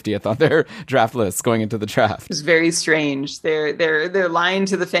 40th or 50th on their draft list going into the draft. It was very strange. Their line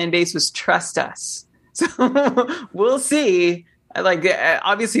to the fan base was trust us. So we'll see.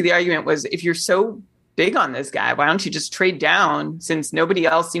 Obviously the argument was, if you're so big on this guy, why don't you just trade down, since nobody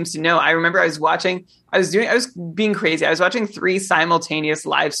else seems to know? I remember I was being crazy. I was watching 3 simultaneous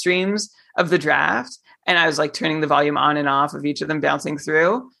live streams of the draft, and I was turning the volume on and off of each of them, bouncing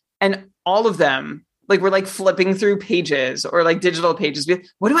through, and all of them were flipping through pages or digital pages.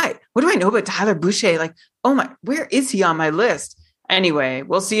 What do I know about Tyler Boucher? Oh my, where is he on my list? Anyway,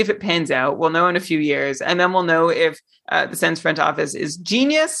 we'll see if it pans out. We'll know in a few years, and then we'll know if the Sens front office is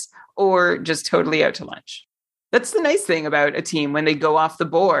genius or just totally out to lunch. That's the nice thing about a team. When they go off the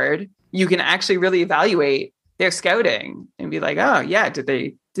board, you can actually really evaluate their scouting and be like, oh yeah, did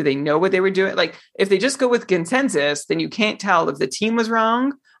they know what they were doing? If they just go with consensus, then you can't tell if the team was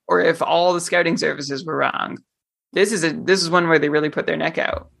wrong or if all the scouting services were wrong. This is one where they really put their neck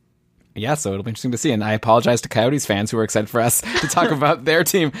out. Yeah, so it'll be interesting to see. And I apologize to Coyotes fans who are excited for us to talk about their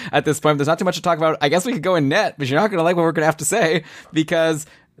team at this point. There's not too much to talk about. I guess we could go in net, but you're not going to like what we're going to have to say, because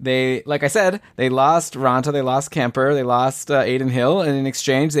they, like I said, they lost Ranta, they lost Kemper, they lost Aiden Hill, and in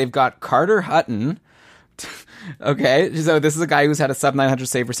exchange, they've got Carter Hutton. Okay, so this is a guy who's had a sub-900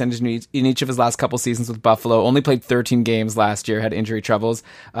 save percentage in each of his last couple seasons with Buffalo. Only played 13 games last year, had injury troubles.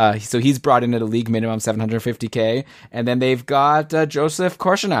 So he's brought in at a league minimum $750K. And then they've got Joseph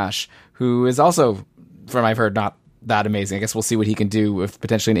Korshanash, who is also, from I've heard, not that amazing. I guess we'll see what he can do with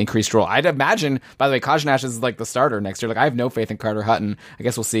potentially an increased role. I'd imagine, by the way, Korshanash is the starter next year. I have no faith in Carter Hutton. I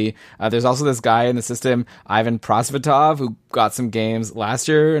guess we'll see. There's also this guy in the system, Ivan Prosvetov, who got some games last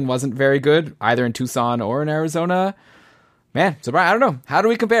year and wasn't very good, either in Tucson or in Arizona. Man, so Brian, I don't know. How do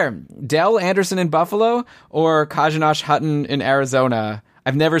we compare? Dell Anderson in Buffalo or Korshanash Hutton in Arizona?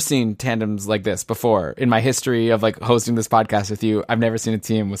 I've never seen tandems like this before in my history of hosting this podcast with you. I've never seen a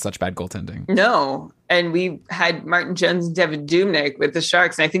team with such bad goaltending. No. And we had Martin Jones and Devin Dubnyk with the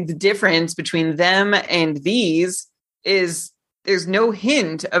Sharks. And I think the difference between them and these is there's no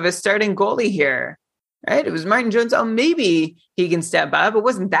hint of a starting goalie here, right? It was Martin Jones. Oh, maybe he can step up. It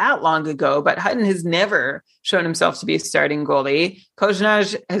wasn't that long ago, but Hutton has never shown himself to be a starting goalie.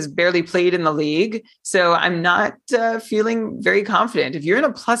 Korshanash has barely played in the league. So I'm not feeling very confident. If you're in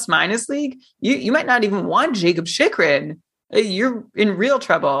a plus-minus league, you might not even want Jacob Chychrun. You're in real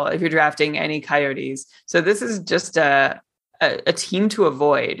trouble if you're drafting any Coyotes. So this is just a team to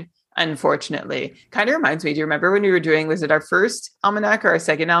avoid, unfortunately. Kind of reminds me, do you remember when we were doing, was it our first almanac or our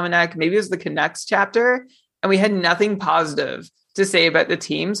second almanac? Maybe it was the Canucks chapter, and we had nothing positive to say about the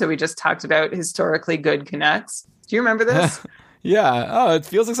team. So we just talked about historically good Canucks. Do you remember this? Yeah. Oh, it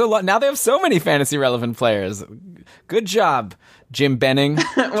feels like so long. Now they have so many fantasy relevant players. Good job, Jim Benning.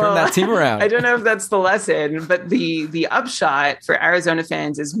 Turn that team around. I don't know if that's the lesson, but the upshot for Arizona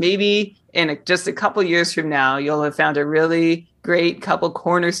fans is maybe in just a couple years from now, you'll have found a really great couple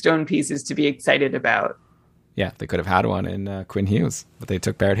cornerstone pieces to be excited about. Yeah, they could have had one in Quinn Hughes, but they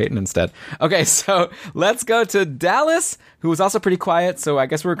took Barrett Hayton instead. Okay, so let's go to Dallas, who was also pretty quiet. So I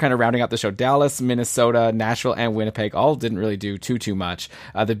guess we're kind of rounding out the show. Dallas, Minnesota, Nashville, and Winnipeg all didn't really do too much.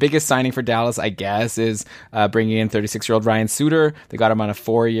 The biggest signing for Dallas, I guess, is bringing in 36-year-old Ryan Suter. They got him on a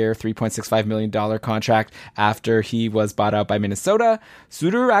 4-year, $3.65 million contract after he was bought out by Minnesota.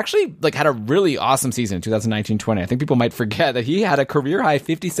 Suter actually had a really awesome season in 2019-20. I think people might forget that he had a career-high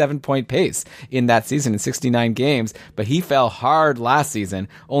 57-point pace in that season in 69 29 games, but he fell hard last season.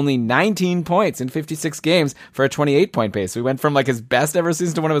 Only 19 points in 56 games for a 28-point pace. We went from like his best ever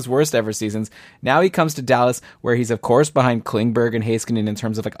season to one of his worst ever seasons. Now he comes to Dallas, where he's of course behind Klingberg and Heiskanen in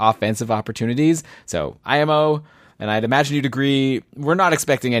terms of like offensive opportunities. So IMO, and I'd imagine you'd agree, we're not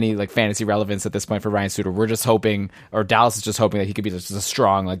expecting any like fantasy relevance at this point for Ryan Suter. We're just hoping, or Dallas is just hoping, that he could be just a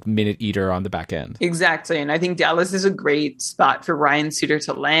strong like minute eater on the back end. Exactly. And I think Dallas is a great spot for Ryan Suter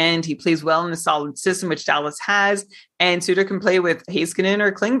to land. He plays well in a solid system, which Dallas has. And Suter can play with Heiskanen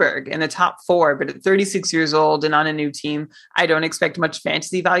or Klingberg in the top 4. But at 36 years old and on a new team, I don't expect much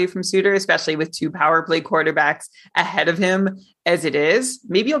fantasy value from Suter, especially with 2 power play quarterbacks ahead of him as it is.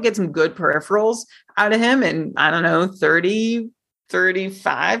 Maybe you'll get some good peripherals out of him, and I don't know, 30,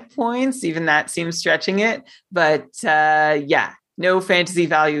 35 points. Even that seems stretching it. But yeah, no fantasy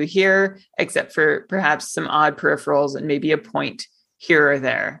value here, except for perhaps some odd peripherals and maybe a point here or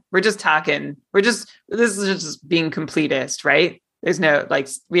there. This is just being completist, right? There's no, like,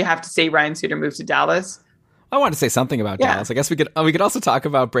 we have to say Ryan Suter moves to Dallas. I want to say something about Dallas. I guess we could also talk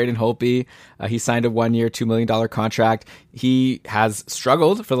about Braden Holtby. He signed a 1-year, $2 million contract. He has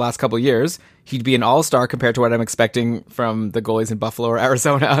struggled for the last couple of years. He'd be an all-star compared to what I'm expecting from the goalies in Buffalo or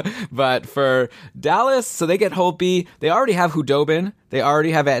Arizona. But for Dallas, so they get Holtby. They already have Hudobin. They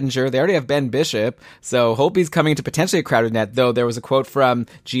already have Ettinger. They already have Ben Bishop. So Holtby's coming into potentially a crowded net, though there was a quote from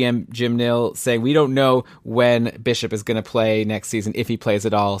GM Jim Nill saying, we don't know when Bishop is going to play next season, if he plays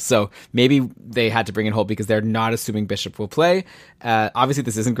at all. So maybe they had to bring in Holtby because they're not assuming Bishop will play. Obviously,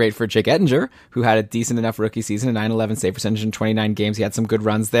 this isn't great for Jake Ettinger, who had a decent enough rookie season, a .911 save percentage in 29 games. He had some good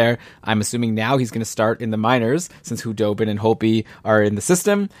runs there. I'm assuming now he's going to start in the minors since Hudobin and Holtby are in the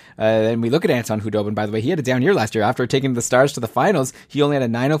system. And we look at Anton Hudobin, by the way. He had a down year last year. After taking the Stars to the finals, he only had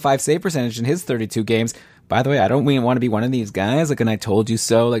a .905 save percentage in his 32 games. By the way, I don't want to be one of these guys, like an I told you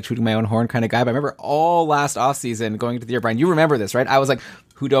so, like tooting my own horn kind of guy. But I remember all last offseason going into the year, Brian, you remember this, right? I was like,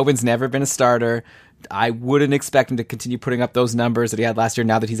 Hudobin's never been a starter. I wouldn't expect him to continue putting up those numbers that he had last year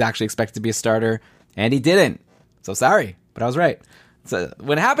now that he's actually expected to be a starter. And he didn't. So sorry, but I was right. So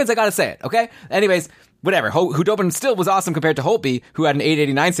when it happens, I got to say it, okay? Anyways, whatever. Hudobin still was awesome compared to Holtby, who had an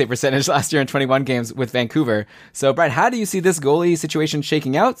 .889 save percentage last year in 21 games with Vancouver. So, Brian, how do you see this goalie situation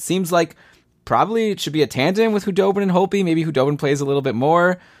shaking out? Seems like probably it should be a tandem with Hudobin and Holtby. Maybe Hudobin plays a little bit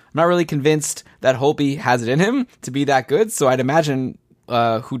more. I'm not really convinced that Holtby has it in him to be that good, so I'd imagine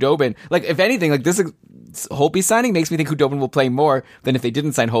Hudobin, like, if anything, like, this Holtby signing makes me think Hudobin will play more than if they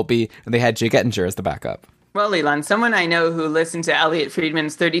didn't sign Holtby and they had Jake Ettinger as the backup. Well, Leland, someone I know who listened to Elliot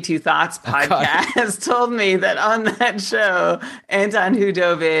Friedman's 32 Thoughts podcast told me that on that show, Anton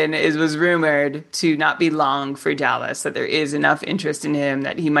Hudobin was rumored to not be long for Dallas, that there is enough interest in him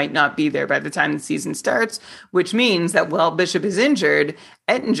that he might not be there by the time the season starts, which means that while Bishop is injured,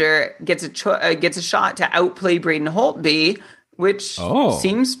 Ettinger gets a shot to outplay Braden Holtby, which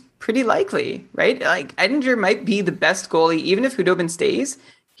seems pretty likely, right? Like, Ettinger might be the best goalie, even if Hudobin stays,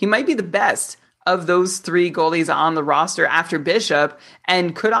 he might be the best of those 3 goalies on the roster after Bishop,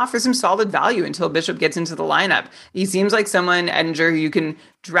 and could offer some solid value until Bishop gets into the lineup. He seems like someone, Ettinger, who you can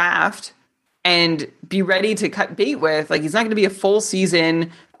draft and be ready to cut bait with. Like, he's not going to be a full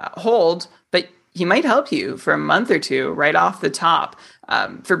season hold, but he might help you for a month or two right off the top.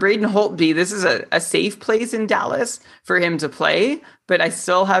 For Braden Holtby, this is a safe place in Dallas for him to play, but I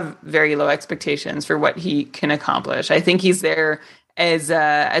still have very low expectations for what he can accomplish. I think he's there as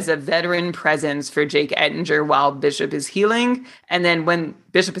a veteran presence for Jake Ettinger while Bishop is healing. And then when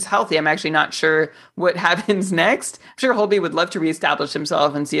Bishop is healthy, I'm actually not sure what happens next. I'm sure Holtby would love to reestablish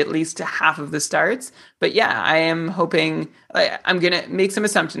himself and see at least half of the starts. But yeah, I am hoping, I'm going to make some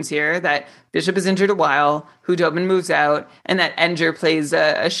assumptions here that Bishop is injured a while, Hudobin moves out, and that Ettinger plays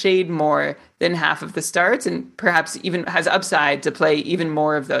a shade more than half of the starts, and perhaps even has upside to play even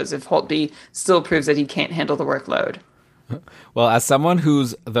more of those if Holtby still proves that he can't handle the workload. Well, as someone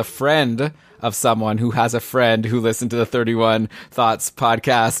who's the friend of someone who has a friend who listened to the 31 Thoughts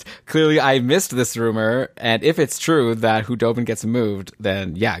podcast, clearly I missed this rumor. And if it's true that Hudobin gets moved,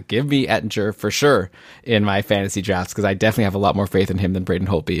 then yeah, give me Ettinger for sure in my fantasy drafts, because I definitely have a lot more faith in him than Braden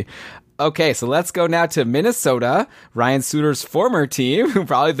Holtby. Okay, so let's go now to Minnesota. Ryan Suter's former team, who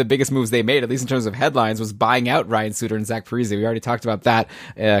probably the biggest moves they made, at least in terms of headlines, was buying out Ryan Suter and Zach Parise. We already talked about that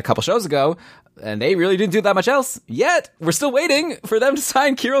a couple shows ago. And they really didn't do that much else. Yet, we're still waiting for them to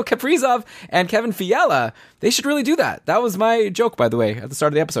sign Kirill Kaprizov and Kevin Fiala. They should really do that. That was my joke, by the way, at the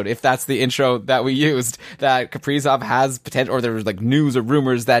start of the episode. If that's the intro that we used, that Kaprizov has potential, or there was like news or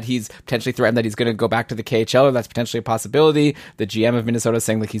rumors that he's potentially threatened that he's going to go back to the KHL, or that's potentially a possibility. The GM of Minnesota is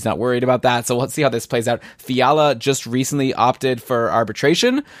saying like he's not worried about that. So let's see how this plays out. Fiala just recently opted for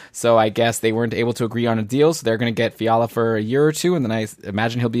arbitration, so I guess they weren't able to agree on a deal, so they're going to get Fiala for a year or two, and then I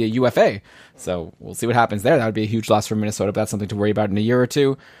imagine he'll be a UFA. So we'll see what happens there. That would be a huge loss for Minnesota, but that's something to worry about in a year or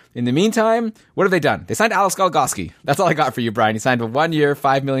two. In the meantime, what have they done? They signed Alex Goligoski. That's all I got for you, Brian. He signed a 1-year,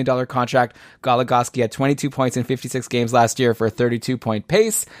 $5 million contract. Goligoski had 22 points in 56 games last year for a 32-point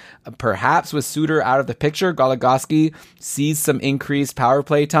pace. Perhaps with Suter out of the picture, Goligoski sees some increased power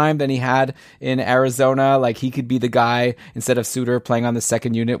play time than he had in Arizona. Like, he could be the guy instead of Suter playing on the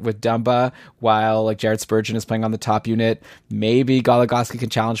second unit with Dumba, while like Jared Spurgeon is playing on the top unit. Maybe Goligoski can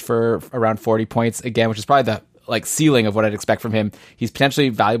challenge for around 40 points again, which is probably the ceiling of what I'd expect from him. He's potentially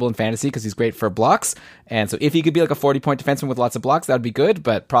valuable in fantasy because he's great for blocks. And so if he could be like a 40-point defenseman with lots of blocks, that would be good,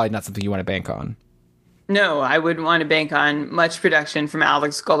 but probably not something you want to bank on. No, I wouldn't want to bank on much production from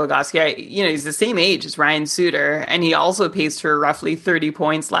Alex Goligoski. He's the same age as Ryan Suter, and he also paced for roughly 30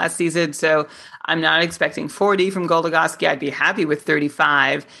 points last season. So I'm not expecting 40 from Goligoski. I'd be happy with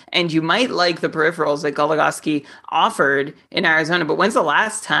 35. And you might like the peripherals that Goligoski offered in Arizona. But when's the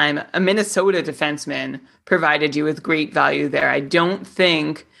last time a Minnesota defenseman provided you with great value there? I don't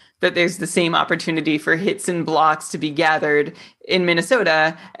think that there's the same opportunity for hits and blocks to be gathered in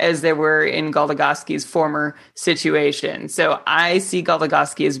Minnesota as there were in Goligoski's former situation. So I see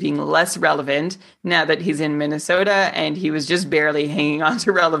Goligoski as being less relevant now that he's in Minnesota, and he was just barely hanging on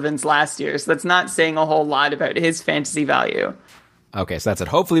to relevance last year. So that's not saying a whole lot about his fantasy value. Okay, so that's it.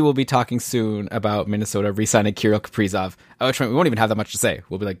 Hopefully we'll be talking soon about Minnesota re-signing Kirill Kaprizov. At which point we won't even have that much to say.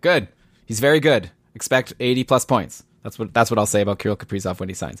 We'll be like, good. He's very good. Expect 80 plus points. That's what I'll say about Kirill Kaprizov when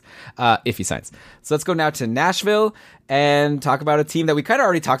he signs, if he signs. So let's go now to Nashville and talk about a team that we kind of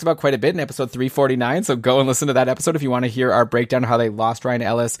already talked about quite a bit in episode 349. So go and listen to that episode if you want to hear our breakdown of how they lost Ryan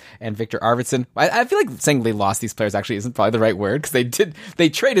Ellis and Victor Arvidsson. I feel like saying they lost these players actually isn't probably the right word, because they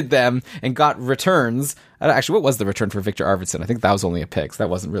traded them and got returns. Actually, what was the return for Victor Arvidsson? I think that was only a pick, so that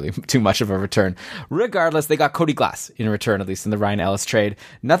wasn't really too much of a return. Regardless, they got Cody Glass in return, at least in the Ryan Ellis trade.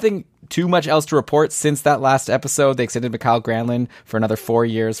 Nothing too much else to report since that last episode. They extended Mikael Granlund for another 4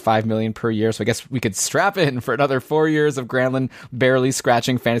 years, $5 million per year. So I guess we could strap in for another 4 years of Granlund barely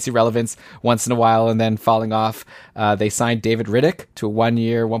scratching fantasy relevance once in a while and then falling off. They signed David Rittich to a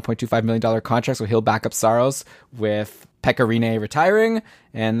 1-year, $1.25 million contract, so he'll back up Saros with Pekka Rinne retiring.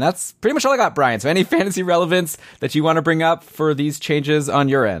 And that's pretty much all I got, Brian. So any fantasy relevance that you want to bring up for these changes on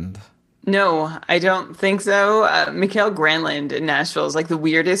your end? No, I don't think so. Mikael Granlund in Nashville is like the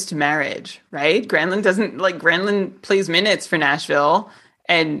weirdest marriage, right? Granlund plays minutes for Nashville,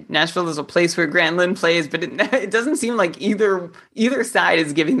 and Nashville is a place where Granlund plays, but it doesn't seem like either side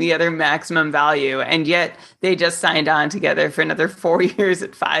is giving the other maximum value, and yet they just signed on together for another 4 years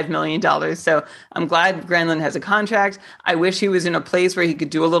at $5 million. So I'm glad Granlund has a contract. I wish he was in a place where he could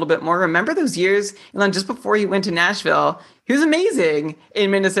do a little bit more. Remember those years, Elon, just before he went to Nashville? He was amazing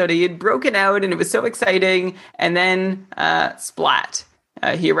in Minnesota. He had broken out, and it was so exciting, and then splat.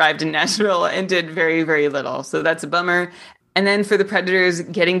 He arrived in Nashville and did very, very little. So that's a bummer. And then for the Predators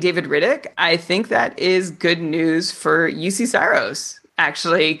getting David Rittich, I think that is good news for UC Saros,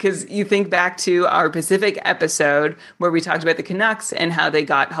 actually, because you think back to our Pacific episode where we talked about the Canucks and how they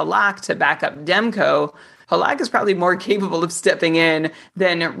got Halak to back up Demko. Halak is probably more capable of stepping in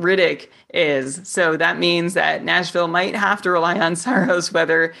than Rittich is. So that means that Nashville might have to rely on Saros,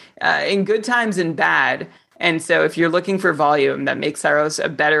 whether in good times and bad. And so if you're looking for volume, that makes Saros a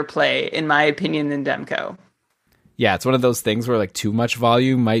better play, in my opinion, than Demko. Yeah, it's one of those things where like too much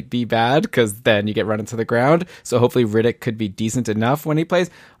volume might be bad because then you get run into the ground. So hopefully Rittich could be decent enough when he plays.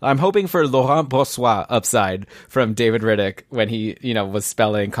 I'm hoping for Laurent Brossoit upside from David Rittich when he, was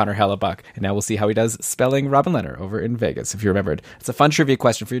spelling Connor Hellebuck. And now we'll see how he does spelling Robin Lehner over in Vegas, if you remembered. It's a fun trivia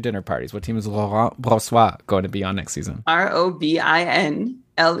question for your dinner parties. What team is Laurent Brossoit going to be on next season? Robinlehner.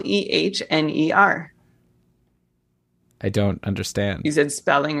 I don't understand. You said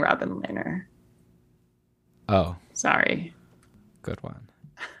spelling Robin Lehner. Oh. Sorry. Good one.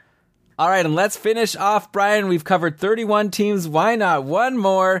 All right, and let's finish off, Brian. We've covered 31 teams. Why not one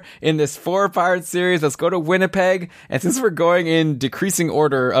more in this 4-part series? Let's go to Winnipeg. And since we're going in decreasing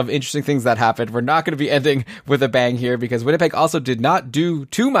order of interesting things that happened, we're not going to be ending with a bang here because Winnipeg also did not do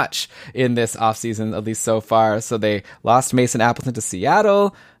too much in this offseason, at least so far. So they lost Mason Appleton to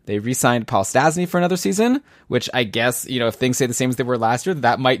Seattle. They re-signed Paul Stastny for another season, which I guess, if things stay the same as they were last year,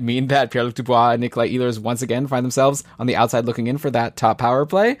 that might mean that Pierre-Luc Dubois and Nikolai Ehlers once again find themselves on the outside looking in for that top power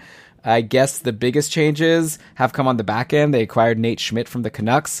play. I guess the biggest changes have come on the back end. They acquired Nate Schmidt from the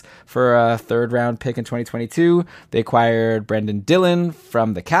Canucks for a third-round pick in 2022. They acquired Brendan Dillon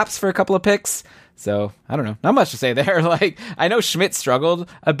from the Caps for a couple of picks. So, I don't know. Not much to say there. Like, I know Schmidt struggled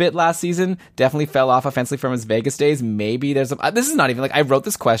a bit last season. Definitely fell off offensively from his Vegas days. Maybe there's this is not even, like, I wrote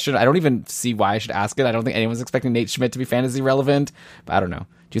this question. I don't even see why I should ask it. I don't think anyone's expecting Nate Schmidt to be fantasy relevant. But I don't know.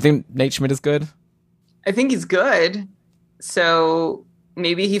 Do you think Nate Schmidt is good? I think he's good. So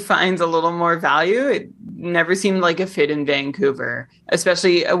maybe he finds a little more value. It never seemed like a fit in Vancouver,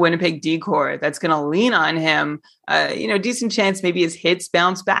 especially a Winnipeg decor that's going to lean on him. Decent chance maybe his hits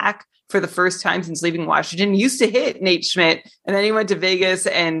bounce back for the first time since leaving Washington. He used to hit Nate Schmidt, and then he went to Vegas,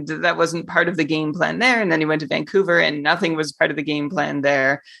 and that wasn't part of the game plan there. And then he went to Vancouver, and nothing was part of the game plan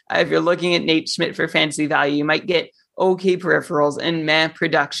there. If you're looking at Nate Schmidt for fantasy value, you might get okay peripherals and meh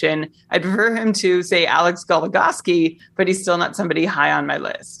production. I'd prefer him to, say, Alex Goligoski, but he's still not somebody high on my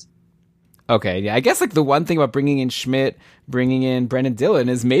list. Okay, yeah, I guess like the one thing about bringing in Schmidt, bringing in Brendan Dillon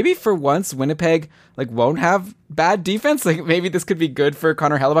is maybe for once Winnipeg won't have bad defense. Like maybe this could be good for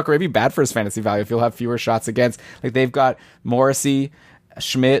Connor Hellebuyck, or maybe bad for his fantasy value if he'll have fewer shots against. Like they've got Morrissey,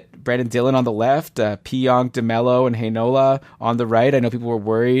 Schmidt, Brendan Dillon on the left, Pionk, DeMello, and Heinola on the right. I know people were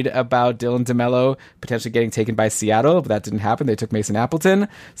worried about Dylan DeMello potentially getting taken by Seattle, but that didn't happen. They took Mason Appleton.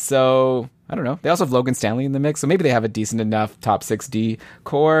 So I don't know. They also have Logan Stanley in the mix, so maybe they have a decent enough top 6D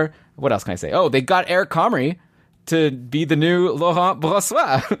core. What else can I say? Oh, they got Eric Comrie to be the new Laurent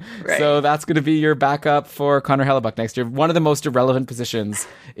Brossoit. Right. So that's going to be your backup for Connor Hellebuyck next year. One of the most irrelevant positions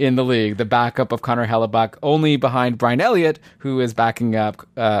in the league, the backup of Connor Hellebuyck, only behind Brian Elliott, who is backing up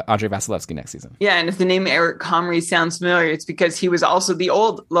Andrei Vasilevsky next season. Yeah, and if the name Eric Comrie sounds familiar, it's because he was also the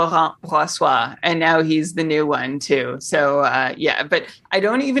old Laurent Brossoit, and now he's the new one too. So, but I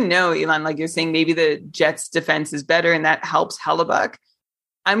don't even know, Elon, like you're saying, maybe the Jets' defense is better, and that helps Hellebuyck.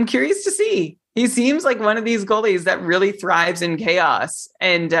 I'm curious to see. He seems like one of these goalies that really thrives in chaos.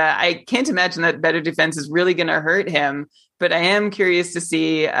 And I can't imagine that better defense is really going to hurt him. But I am curious to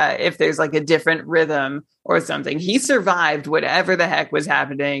see if there's like a different rhythm or something. He survived whatever the heck was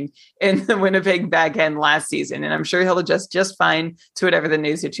happening in the Winnipeg back end last season. And I'm sure he'll adjust just fine to whatever the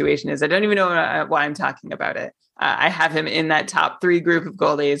new situation is. I don't even know why I'm talking about it. I have him in that top 3 group of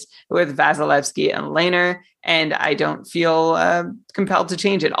goalies with Vasilevsky and Lehner, and I don't feel compelled to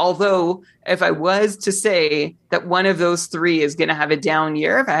change it. Although, if I was to say that one of those 3 is going to have a down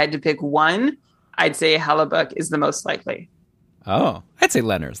year, if I had to pick one, I'd say Hellebuyck is the most likely. Oh, I'd say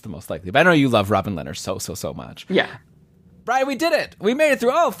Lehner's the most likely. But I know you love Robin Lehner so much. Yeah. Brian, we did it. We made it through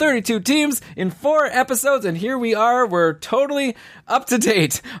all 32 teams in 4 episodes, and here we are. We're totally up to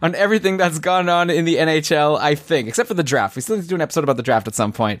date on everything that's gone on in the NHL, I think, except for the draft. We still need to do an episode about the draft at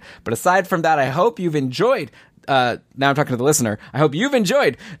some point. But aside from that, I hope you've enjoyed. Now I'm talking to the listener. I hope you've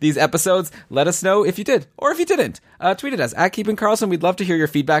enjoyed these episodes. Let us know if you did, or if you didn't. Tweet at us, at Keeping Karlsson. We'd love to hear your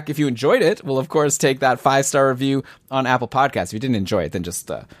feedback. If you enjoyed it, we'll, of course, take that 5-star review on Apple Podcasts. If you didn't enjoy it, then just...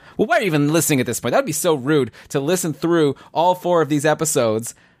 why are you even listening at this point? That'd be so rude to listen through all 4 of these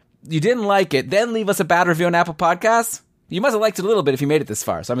episodes. You didn't like it, then leave us a bad review on Apple Podcasts? You must have liked it a little bit if you made it this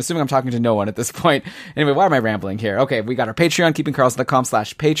far. So I'm assuming I'm talking to no one at this point. Anyway, why am I rambling here? Okay, we got our Patreon,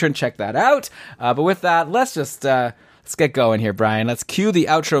 keepingkarlsson.com/patron. Check that out. But with that, let's just... let's get going here, Brian. Let's cue the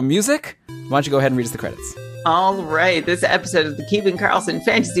outro music. Why don't you go ahead and read us the credits? All right. This episode of the Keeping Karlsson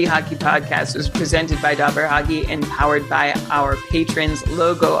Fantasy Hockey Podcast was presented by Dobber Hockey and powered by our patrons.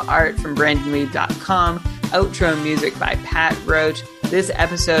 Logo art from BrandonWeave.com. Outro music by Pat Roach. This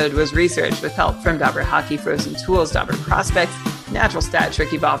episode was researched with help from Dobber Hockey, Frozen Tools, Dobber Prospects, Natural Stat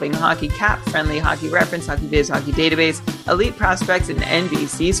Trick, Evolving Hockey, Cap Friendly Hockey Reference, Hockey Viz, Hockey Database, Elite Prospects, and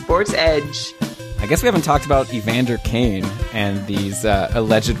NBC Sports Edge. I guess we haven't talked about Evander Kane and these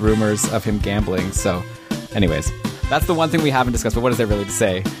alleged rumors of him gambling. So, anyways, that's the one thing we haven't discussed. But what is there really to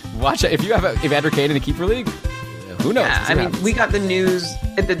say? Watch it. If you have Evander Kane in a keeper league, who knows? Yeah, I mean, we got the news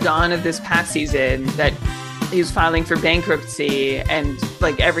at the dawn of this past season that he was filing for bankruptcy, and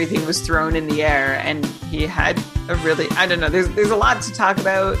like everything was thrown in the air, and he had a really, I don't know, there's a lot to talk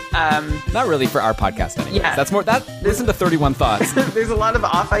about. Not really for our podcast anyways. Yeah. That's more, listen to 31 Thoughts. There's a lot of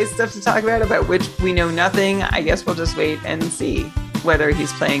off-ice stuff to talk about which we know nothing. I guess we'll just wait and see whether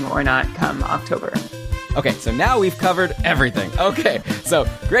he's playing or not come October. Okay, so now we've covered everything. Okay, so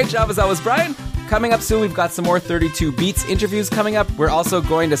great job as always, Brian. Coming up soon, we've got some more 32 Beats interviews coming up. We're also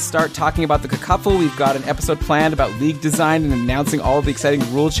going to start talking about the Cacupful. We've got an episode planned about league design and announcing all of the exciting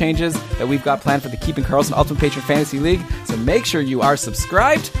rule changes that we've got planned for the Keeping Karlsson Ultimate Patron Fantasy League. So make sure you are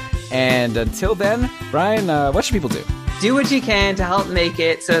subscribed. And until then, Brian, what should people do? Do what you can to help make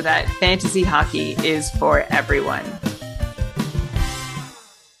it so that fantasy hockey is for everyone.